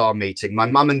was a bizarre meeting. My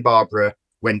mum and Barbara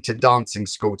went to dancing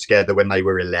school together when they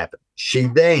were 11. She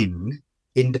then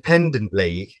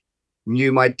independently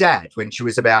knew my dad when she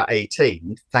was about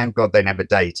 18. Thank God they never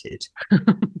dated.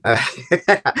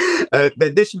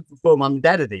 But this was before mum and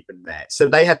dad had even met. So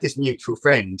they had this mutual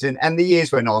friend. And the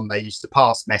years went on. They used to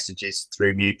pass messages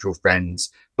through mutual friends.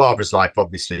 Barbara's life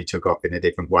obviously took off in a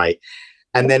different way.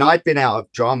 And then I'd been out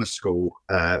of drama school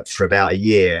for about a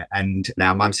year. And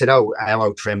now mum said, oh, our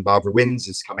old friend Barbara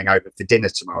Windsor's coming over for dinner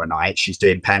tomorrow night. She's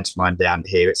doing pantomime down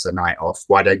here. It's a night off.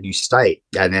 Why don't you stay?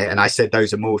 And I said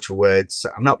those immortal words.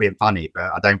 I'm not being funny, but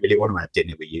I don't really want to have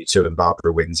dinner with you two and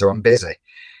Barbara Windsor. I'm busy.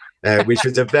 Which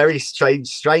was a very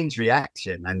strange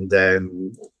reaction. And,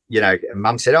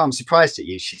 mum said, oh, I'm surprised at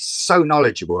you. She's so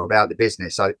knowledgeable about the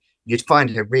business. You'd find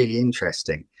her really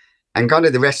interesting. And kind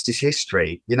of the rest is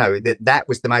history. That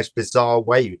was the most bizarre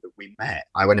way that we met.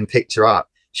 I went and picked her up.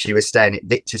 She was staying at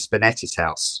Victor Spinetti's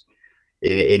house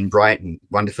in Brighton.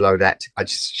 Wonderful old actor.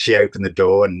 She opened the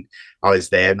door and I was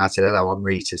there and I said, hello, I'm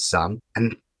Rita's son.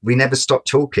 And we never stopped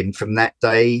talking from that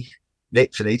day,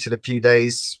 literally to the few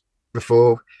days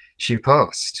before she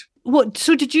passed. What?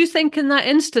 So did you think in that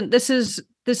instant, this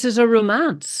is a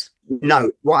romance?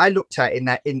 No, what I looked at in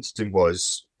that instant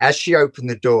was, as she opened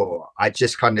the door, I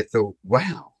just kind of thought,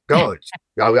 wow, God,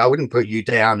 I wouldn't put you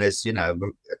down as, a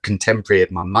contemporary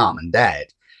of my mum and dad.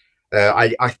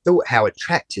 I thought how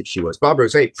attractive she was. Barbara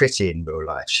was very pretty in real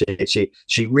life.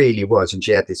 She really was. And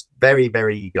she had this very,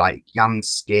 very young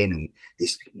skin and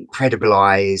these incredible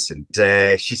eyes. And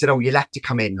she said, oh, you'll have to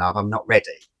come in, love. I'm not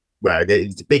ready. Well,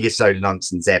 it's the biggest solo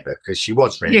nonsense ever because she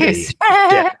was ready. Yes.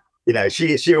 Yeah.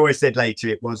 She always said later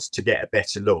it was to get a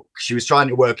better look. She was trying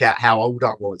to work out how old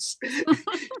I was.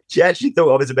 She actually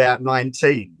thought I was about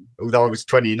 19, although I was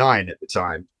 29 at the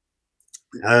time.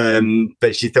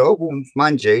 But she thought, well,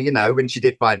 mind you, when she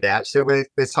did find out, so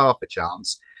there's half a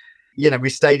chance. We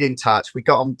stayed in touch. We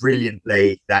got on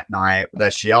brilliantly that night.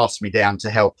 She asked me down to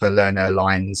help her learn her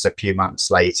lines a few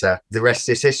months later. The rest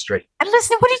is history. And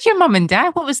listen, what did your mum and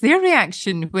dad, what was their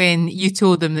reaction when you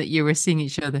told them that you were seeing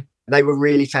each other? They were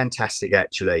really fantastic,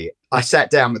 actually. I sat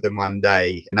down with them one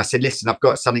day and I said, listen, I've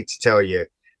got something to tell you.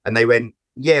 And they went,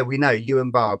 yeah, we know, you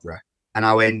and Barbara. And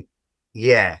I went,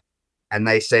 yeah. And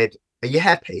they said, are you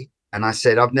happy? And I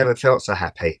said, I've never felt so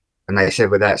happy. And they said,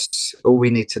 well, that's all we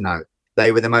need to know.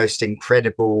 They were the most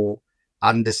incredible,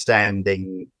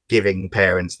 understanding, giving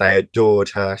parents. They adored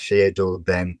her. She adored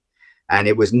them. And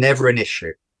it was never an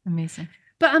issue. Amazing.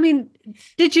 But I mean,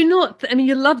 did you not? I mean,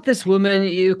 you loved this woman.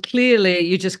 You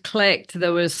just clicked.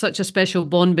 There was such a special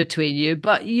bond between you.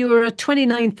 But you were a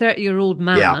 29, 30-year-old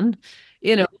man,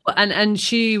 and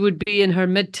she would be in her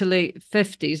mid to late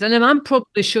 50s. And I'm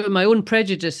probably showing my own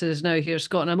prejudices now here,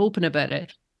 Scott, and I'm open about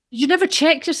it. Did you never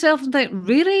check yourself and think,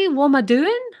 really, what am I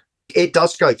doing? It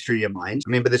does go through your mind.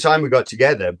 I mean, by the time we got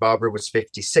together, Barbara was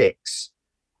 56.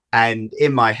 And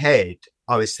in my head,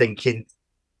 I was thinking,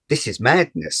 this is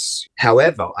madness.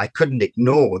 However, I couldn't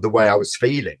ignore the way I was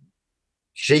feeling.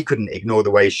 She couldn't ignore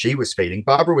the way she was feeling.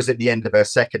 Barbara was at the end of her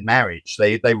 2nd marriage.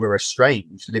 They were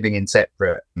estranged, living in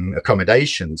separate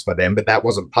accommodations by then, but that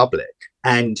wasn't public.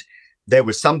 And there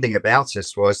was something about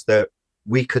us was that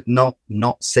we could not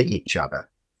see each other.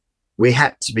 We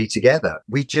had to be together.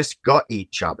 We just got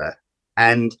each other.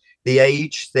 And the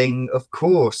age thing, of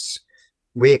course,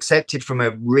 we accepted from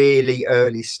a really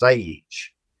early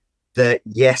stage that,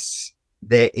 yes,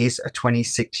 there is a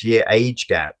 26-year age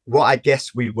gap. What I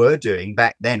guess we were doing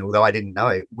back then, although I didn't know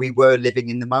it, we were living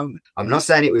in the moment. I'm not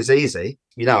saying it was easy.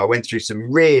 I went through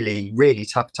some really, really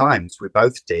tough times. We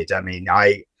both did. I mean,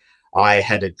 I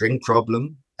had a drink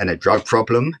problem and a drug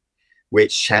problem,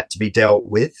 which had to be dealt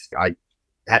with. I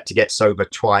had to get sober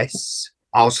twice.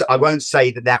 I won't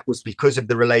say that was because of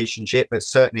the relationship, but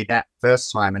certainly that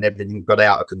first time and everything got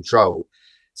out of control.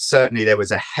 Certainly there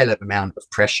was a hell of amount of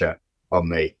pressure on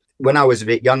me. When I was a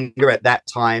bit younger at that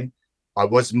time, I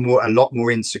was a lot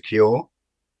more insecure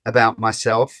about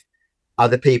myself.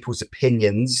 Other people's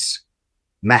opinions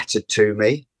mattered to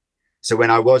me. So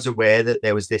when I was aware that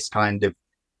there was this kind of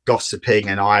gossiping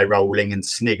and eye rolling and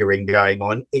sniggering going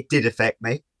on, it did affect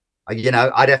me.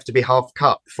 I'd have to be half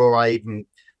cut before I even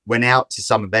went out to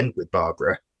some event with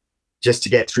Barbara just to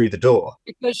get through the door.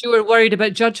 Because you were worried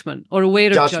about judgment or aware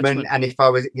of judgment. And if I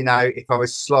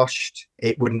was sloshed,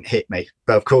 it wouldn't hit me.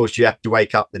 But of course, you have to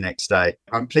wake up the next day.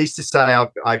 I'm pleased to say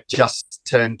I've just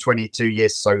turned 22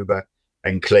 years sober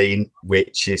and clean,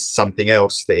 which is something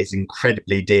else that is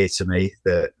incredibly dear to me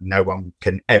that no one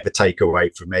can ever take away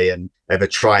from me and ever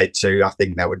tried to. I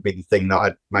think that would be the thing that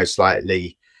I'd most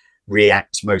likely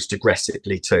react most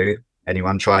aggressively to,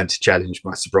 anyone trying to challenge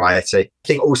my sobriety. I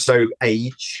think also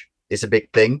age is a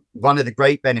big thing. One of the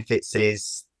great benefits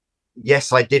is,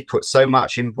 yes, I did put so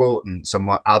much importance on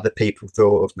what other people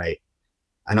thought of me.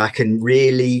 And I can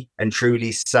really and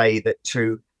truly say that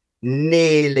to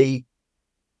nearly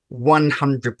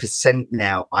 100%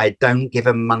 now, I don't give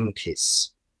a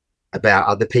monkey's about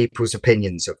other people's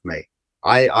opinions of me.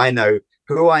 I know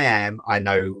who I am. I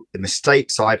know the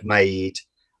mistakes I've made.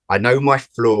 I know my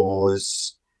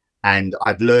flaws, and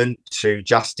I've learned to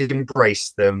just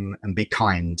embrace them and be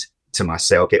kind to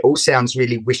myself. It all sounds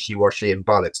really wishy-washy and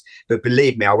bollocks, but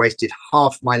believe me, I wasted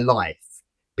half my life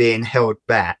being held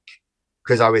back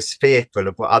because I was fearful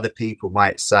of what other people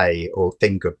might say or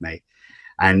think of me.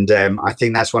 And I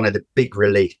think that's one of the big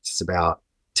reliefs about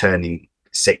turning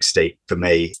 60 for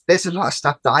me. There's a lot of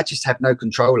stuff that I just have no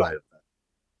control over.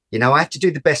 I have to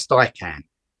do the best I can.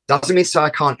 Doesn't mean so I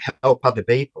can't help other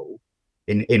people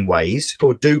in ways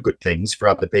or do good things for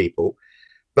other people.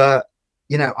 But,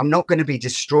 I'm not going to be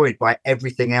destroyed by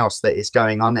everything else that is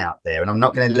going on out there. And I'm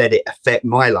not going to let it affect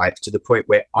my life to the point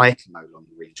where I can no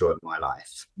longer enjoy my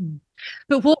life.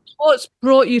 But what's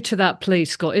brought you to that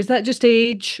place, Scott? Is that just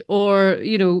age, or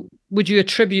would you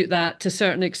attribute that to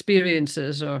certain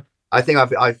experiences? Or I think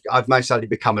I've most likely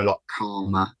become a lot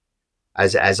calmer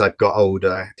as I've got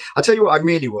older. I'll tell you what I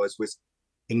really was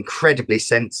incredibly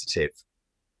sensitive,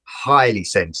 highly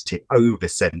sensitive,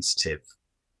 oversensitive.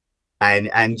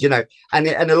 And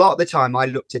a lot of the time I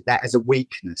looked at that as a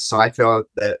weakness. So I felt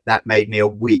that made me a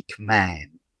weak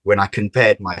man when I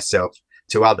compared myself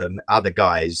to other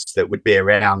guys that would be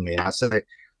around me. And I said,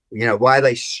 why are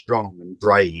they strong and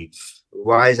brave?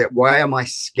 Why am I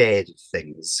scared of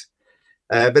things?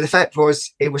 But the fact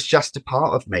was, it was just a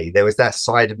part of me. There was that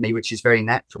side of me, which is very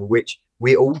natural, which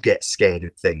we all get scared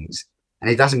of things.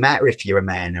 And it doesn't matter if you're a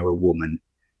man or a woman.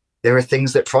 There are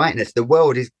things that frighten us. The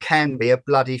world can be a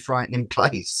bloody frightening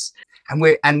place.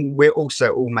 And we're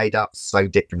also all made up so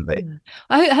differently.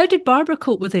 How did Barbara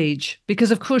cope with age?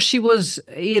 Because of course she was,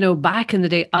 back in the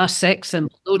day, a sex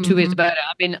symbol. No two ways about it.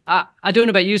 I mean, I don't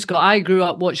know about you, Scott. I grew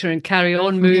up watching her in Carry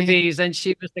On movies, and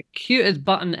she was the cutest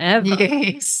button ever.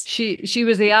 Yes, she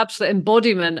was the absolute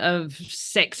embodiment of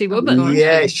sexy woman.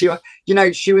 Yeah,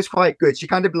 she was quite good. She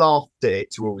kind of laughed at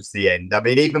it towards the end. I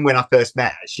mean, even when I first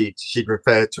met her, she'd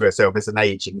referred to herself as an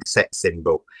aging sex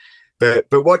symbol. But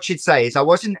what she'd say is, I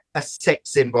wasn't a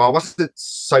sex symbol. I wasn't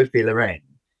Sophie Loren.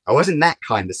 I wasn't that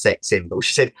kind of sex symbol.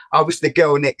 She said, I was the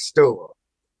girl next door.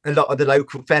 A lot of the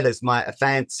local fellas might have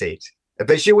fancied.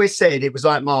 But she always said it was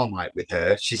like Marmite with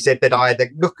her. She said that I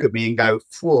either look at me and go,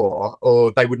 "Four,"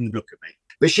 or they wouldn't look at me.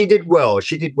 But she did well.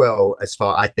 She did well as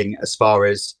far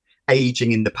as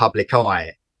aging in the public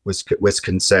eye was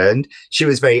concerned. She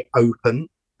was very open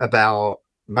about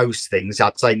most things.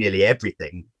 I'd say nearly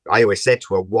everything. I always said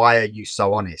to her, why are you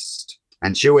so honest?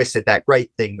 And she always said that great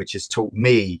thing, which has taught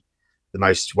me the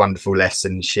most wonderful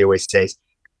lesson. She always says,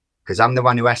 because I'm the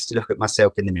one who has to look at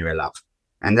myself in the mirror, love.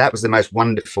 And that was the most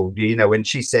wonderful, when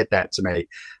she said that to me,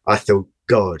 I thought,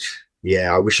 God,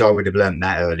 yeah, I wish I would have learned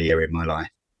that earlier in my life.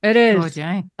 It is. God,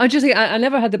 yeah. I just think I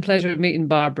never had the pleasure of meeting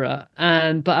Barbara,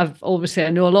 but I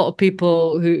know a lot of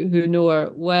people who know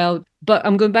her well. But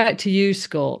I'm going back to you,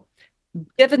 Scott.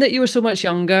 Given that you were so much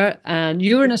younger and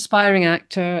you were an aspiring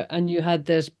actor and you had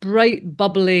this bright,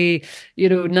 bubbly,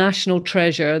 national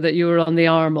treasure that you were on the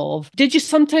arm of, did you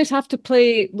sometimes have to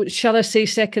play, shall I say,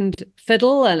 second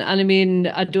fiddle? And I mean,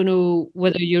 I don't know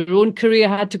whether your own career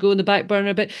had to go in the back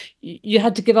burner, but you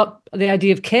had to give up the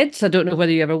idea of kids. I don't know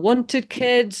whether you ever wanted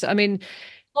kids. I mean,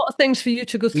 a lot of things for you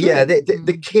to go through. Yeah,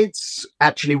 the kids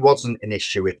actually wasn't an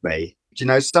issue with me.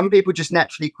 Some people just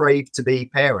naturally crave to be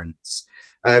parents.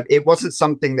 It wasn't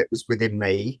something that was within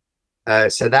me,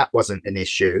 so that wasn't an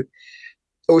issue.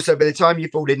 also, by the time you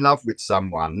fall in love with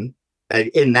someone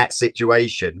in that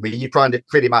situation, you kind of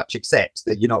pretty much accept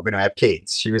that you're not going to have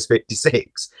kids. She was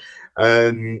 56.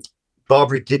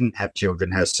 Barbara didn't have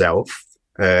children herself,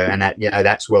 and that,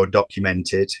 that's well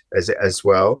documented as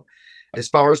well. As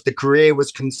far as the career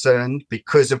was concerned,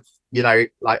 because of,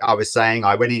 like I was saying,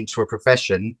 I went into a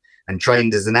profession and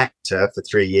trained as an actor for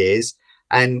 3 years,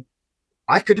 and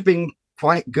I could have been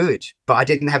quite good, but I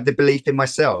didn't have the belief in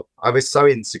myself. I was so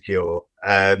insecure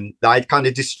that I'd kind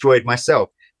of destroyed myself.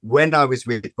 When I was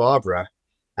with Barbara,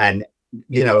 and,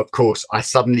 of course, I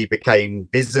suddenly became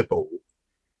visible,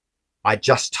 I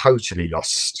just totally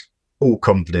lost all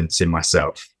confidence in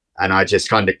myself. And I just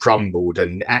kind of crumbled,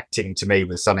 and acting to me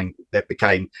was something that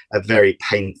became a very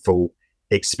painful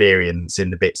experience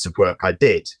in the bits of work I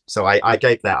did. So I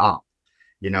gave that up.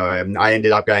 I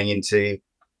ended up going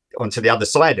onto the other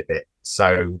side of it.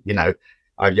 So,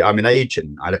 I'm an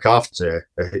agent. I look after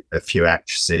a few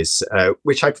actresses,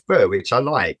 which I prefer, which I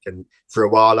like. And for a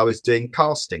while I was doing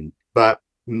casting, but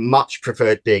much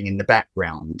preferred being in the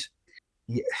background.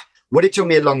 Yeah. What it took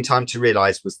me a long time to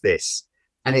realize was this,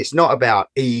 and it's not about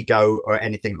ego or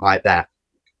anything like that.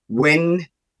 When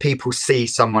people see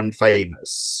someone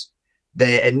famous,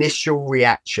 their initial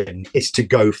reaction is to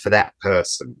go for that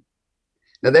person.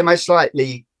 Now, they most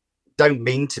likely don't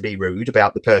mean to be rude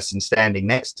about the person standing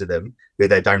next to them who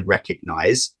they don't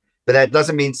recognize, but that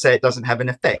doesn't mean to say it doesn't have an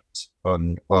effect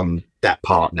on that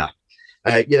partner.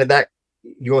 That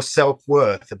your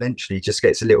self-worth eventually just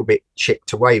gets a little bit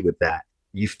chipped away with that.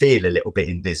 You feel a little bit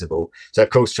invisible. So, of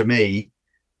course, for me,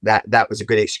 that was a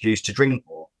good excuse to drink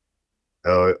more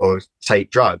or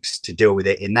take drugs to deal with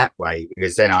it in that way,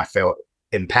 because then I felt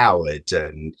empowered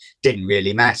and didn't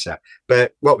really matter.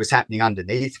 But what was happening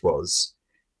underneath was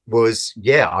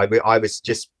I was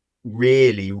just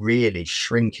really, really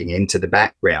shrinking into the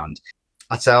background.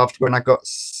 I'd say after when I got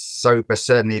sober,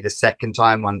 certainly the second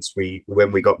time,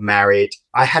 when we got married,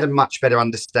 I had a much better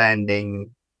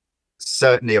understanding,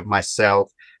 certainly of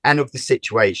myself and of the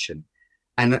situation.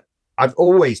 And I've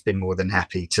always been more than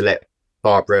happy to let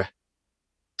Barbara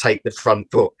take the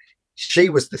front foot. She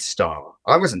was the star.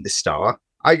 I wasn't the star.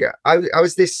 I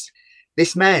was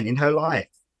this man in her life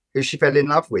who she fell in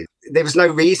love with. There was no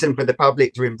reason for the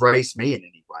public to embrace me in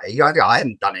any way. I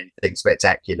hadn't done anything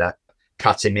spectacular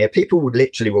cutting me. People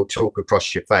will talk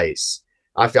across your face.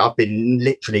 I've been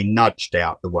literally nudged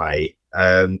out the way.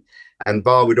 And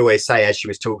Bar would always say, as she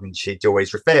was talking, she'd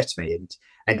always refer to me,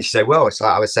 and she'd say, well, it's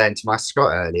like I was saying to my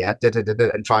Scott earlier,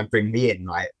 and try and bring me in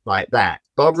like that.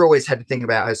 Barbara always had a thing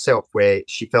about herself where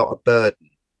she felt a burden.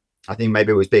 I think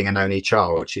maybe it was being an only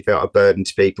child. She felt a burden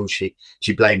to people. She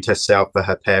blamed herself for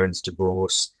her parents'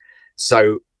 divorce.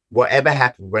 So whatever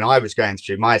happened when I was going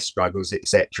through my struggles,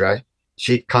 etc.,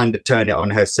 she'd kind of turn it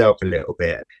on herself a little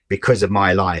bit because of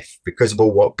my life, because of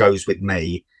all what goes with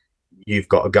me. You've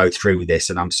got to go through this,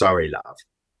 and I'm sorry, love.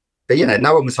 But,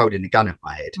 no one was holding a gun at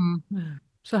my head. Mm.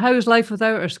 So how is life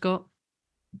without her, Scott?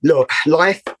 Look,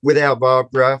 life without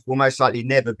Barbara will most likely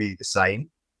never be the same.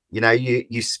 I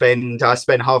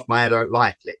spent half my adult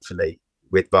life, literally,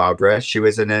 with Barbara. She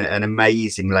was an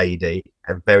amazing lady,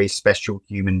 a very special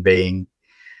human being.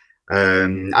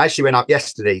 I actually went up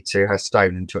yesterday to her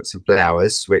stone and took some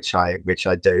flowers, which I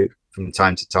do from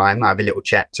time to time. I have a little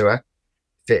chat to her.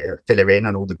 Fill her in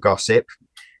on all the gossip.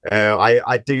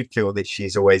 I do feel that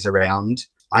she's always around.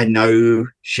 I know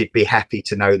she'd be happy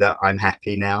to know that I'm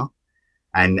happy now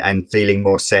and feeling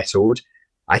more settled.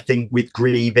 I think with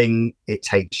grieving, it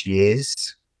takes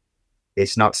years.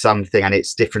 It's not something, and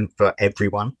it's different for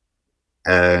everyone.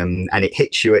 And it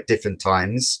hits you at different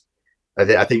times.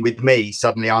 I think with me,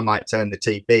 suddenly I might turn the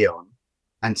TV on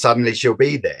and suddenly she'll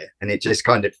be there. And it just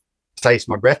kind of takes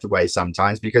my breath away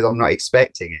sometimes because I'm not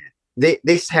expecting it.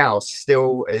 This house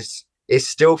is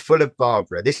still full of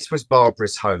Barbara. This was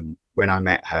Barbara's home when I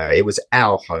met her. It was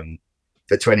our home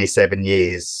for 27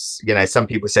 years. Some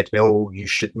people said to me, oh, you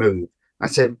should move. I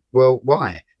said, well,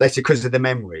 why? They said, because of the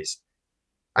memories.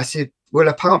 I said, well,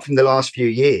 apart from the last few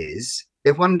years,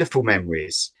 they're wonderful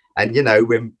memories. And,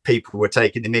 when people were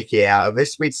taking the mickey out of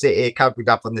us, we'd sit here covered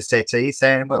up on the settee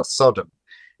saying, well, Sodom.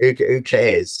 Who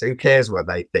cares? Who cares what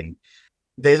they think?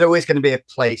 There's always going to be a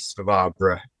place for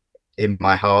Barbara in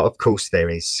my heart. Of course there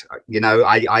is.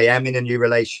 I am in a new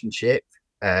relationship.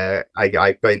 I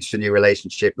got into a new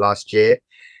relationship last year.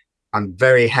 I'm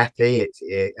very happy.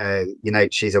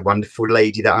 She's a wonderful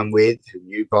lady that I'm with, who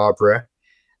knew Barbara,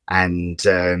 and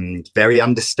very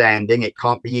understanding. It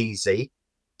can't be easy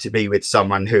to be with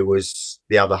someone who was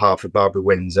the other half of Barbara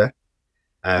Windsor,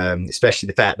 especially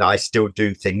the fact that I still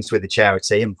do things with the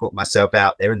charity and put myself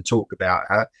out there and talk about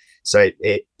her. So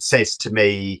it says to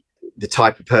me, the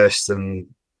type of person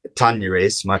Tanya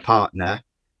is, my partner,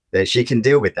 that she can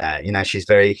deal with that. You know, she's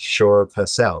very sure of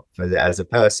herself as a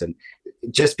person.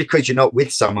 Just because you're not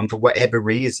with someone for whatever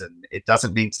reason, it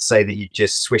doesn't mean to say that you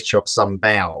just switch off some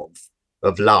valve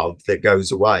of love that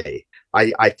goes away.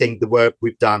 I think the work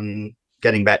we've done,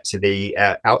 getting back to the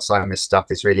Alzheimer's stuff,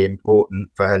 is really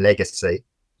important for her legacy.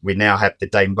 We now have the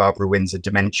Dame Barbara Windsor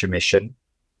Dementia Mission,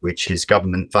 which is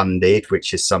government funded,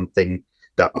 which is something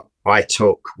that I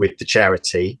took with the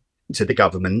charity to the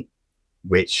government,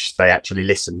 which they actually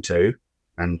listened to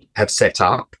and have set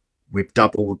up. We've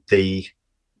doubled the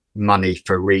money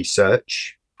for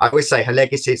research. I always say her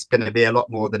legacy is going to be a lot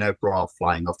more than her bra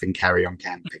flying off in Carry On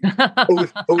Camping.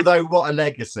 Although, what a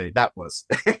legacy that was.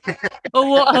 Oh,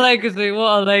 what a legacy.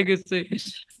 What a legacy.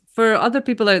 For other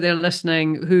people out there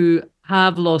listening who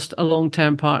have lost a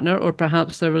long-term partner, or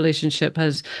perhaps their relationship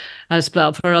has split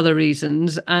up for other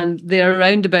reasons, and they're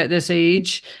around about this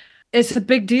age, it's a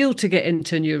big deal to get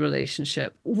into a new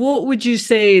relationship. What would you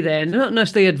say then? Not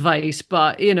necessarily advice,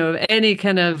 but, you know, any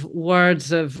kind of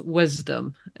words of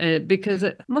wisdom, because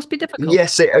it must be difficult.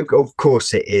 Yes, of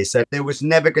course it is. There was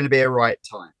never going to be a right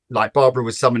time. Like, Barbara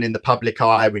was someone in the public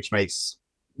eye, which makes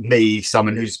me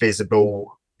someone who's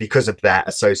visible because of that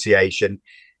association.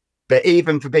 But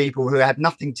even for people who have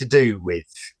nothing to do with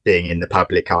being in the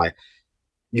public eye,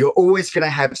 you're always going to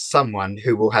have someone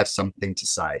who will have something to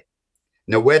say.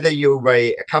 Now, whether you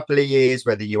wait a couple of years,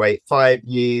 whether you wait 5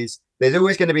 years, there's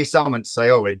always going to be someone to say,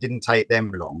 oh, it didn't take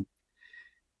them long.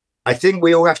 I think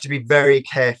we all have to be very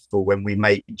careful when we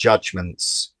make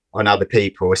judgments on other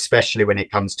people, especially when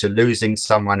it comes to losing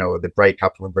someone or the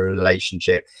breakup of a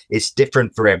relationship. It's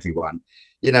different for everyone.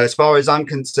 You know, as far as I'm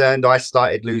concerned, I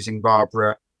started losing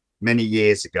Barbara many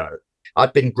years ago.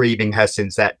 I've been grieving her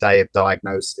since that day of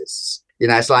diagnosis. You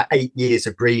know, it's like 8 years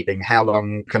of grieving. How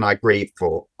long can I grieve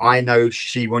for? I know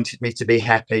she wanted me to be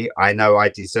happy. I know I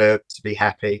deserved to be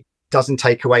happy. Doesn't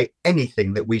take away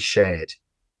anything that we shared.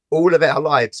 All of our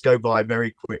lives go by very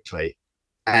quickly,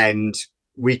 and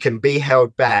we can be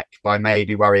held back by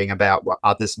maybe worrying about what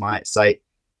others might say.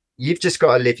 You've just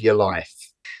got to live your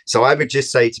life. So I would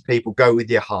just say to people, go with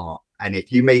your heart. And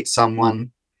if you meet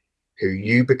someone who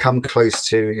you become close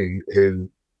to, who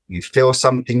you feel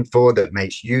something for, that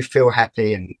makes you feel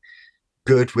happy and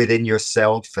good within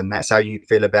yourself, and that's how you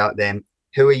feel about them,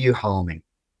 who are you harming?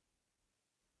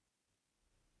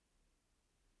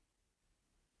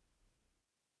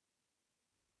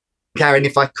 Karen,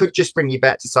 if I could just bring you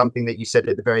back to something that you said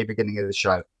at the very beginning of the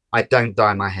show, I don't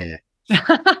dye my hair.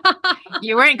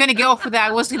 You weren't going to get off with that.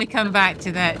 I was going to come back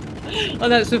to that. Oh,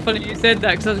 that's so funny you said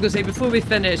that, because I was going to say, before we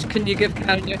finish, can you give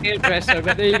Karen your hairdresser?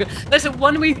 But there you go. Listen,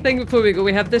 one wee thing before we go.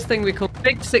 We have this thing we call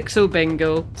Big 6-0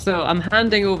 Bingo. So I'm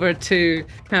handing over to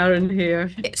Karen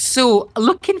here. So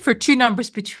looking for two numbers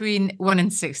between 1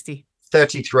 and 60.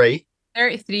 33.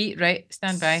 33, right.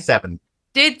 Stand by. 7.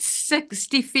 Did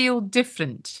 60 feel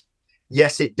different?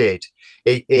 Yes, it did.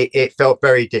 It felt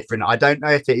very different. I don't know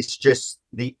if it's just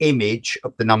the image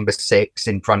of the number 6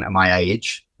 in front of my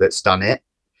age that's done it.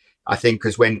 I think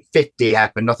because when 50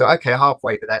 happened, I thought, okay,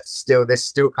 halfway, but there's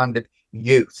still kind of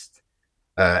youth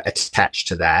attached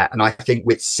to that. And I think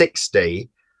with 60,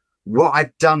 what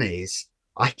I've done is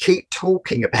I keep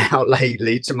talking about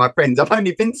lately to my friends. I've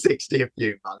only been 60 a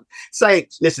few months.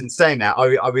 Saying that,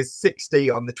 I was 60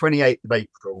 on the 28th of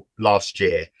April last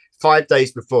year. 5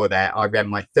 days before that, I ran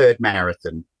my 3rd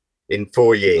marathon in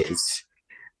 4 years.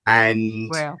 And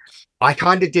well, I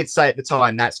kind of did say at the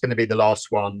time, that's going to be the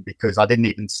last one, because I didn't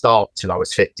even start till I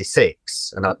was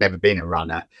 56 and I'd never been a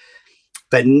runner.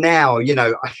 But now, you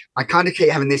know, I kind of keep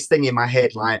having this thing in my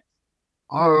head like,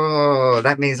 oh,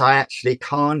 that means I actually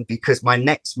can't, because my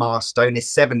next milestone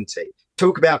is 70.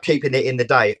 Talk about keeping it in the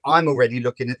day. I'm already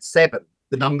looking at 7.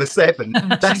 The number 7.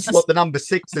 That's what the number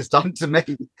 6 has done to me.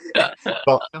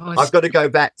 But I've got to go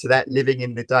back to that living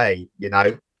in the day, you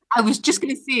know. I was just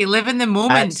going to say, live in the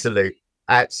moment.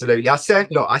 Absolutely. I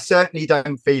certainly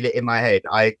don't feel it in my head.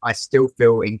 I still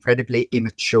feel incredibly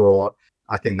immature.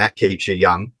 I think that keeps you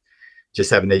young,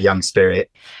 just having a young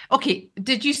spirit. Okay.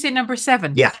 Did you say number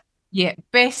 7? Yeah. Yeah.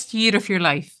 Best year of your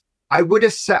life? I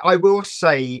will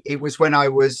say it was when I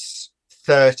was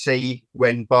 30,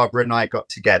 when Barbara and I got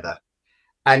together.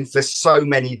 And for so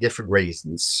many different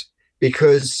reasons,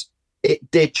 because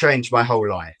it did change my whole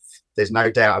life. There's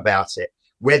no doubt about it.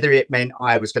 Whether it meant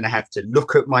I was going to have to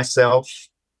look at myself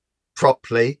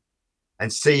properly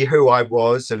and see who I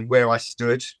was and where I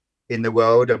stood in the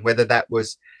world, and whether that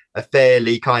was a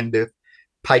fairly kind of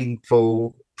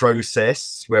painful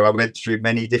process where I went through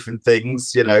many different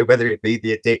things, you know, whether it be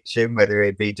the addiction, whether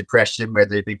it be depression,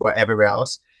 whether it be whatever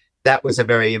else. That was a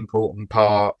very important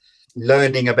part.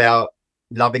 Learning about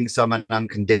loving someone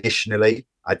unconditionally,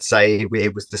 I'd say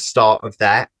it was the start of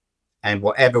that. And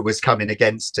whatever was coming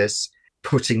against us,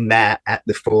 putting that at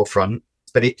the forefront.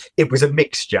 But it was a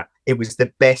mixture. It was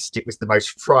the best. It was the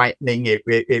most frightening. It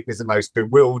was the most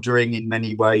bewildering in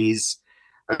many ways.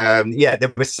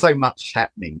 There was so much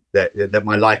happening that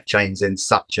my life changed in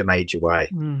such a major way.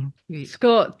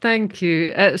 Scott, thank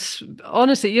you. It's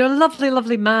honestly, you're a lovely,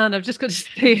 lovely man. I've just got to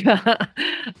say that.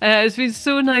 It's been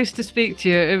so nice to speak to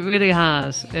you. It really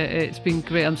has. It's been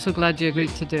great. I'm so glad you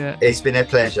agreed to do it. It's been a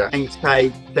pleasure. Thanks,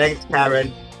 Kate. Thanks,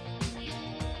 Karen.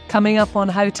 Coming up on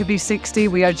How to Be 60,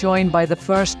 we are joined by the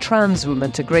first trans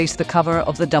woman to grace the cover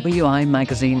of the WI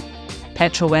magazine.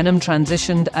 Petra Wenham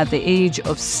transitioned at the age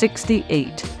of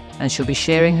 68, and she'll be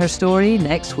sharing her story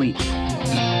next week.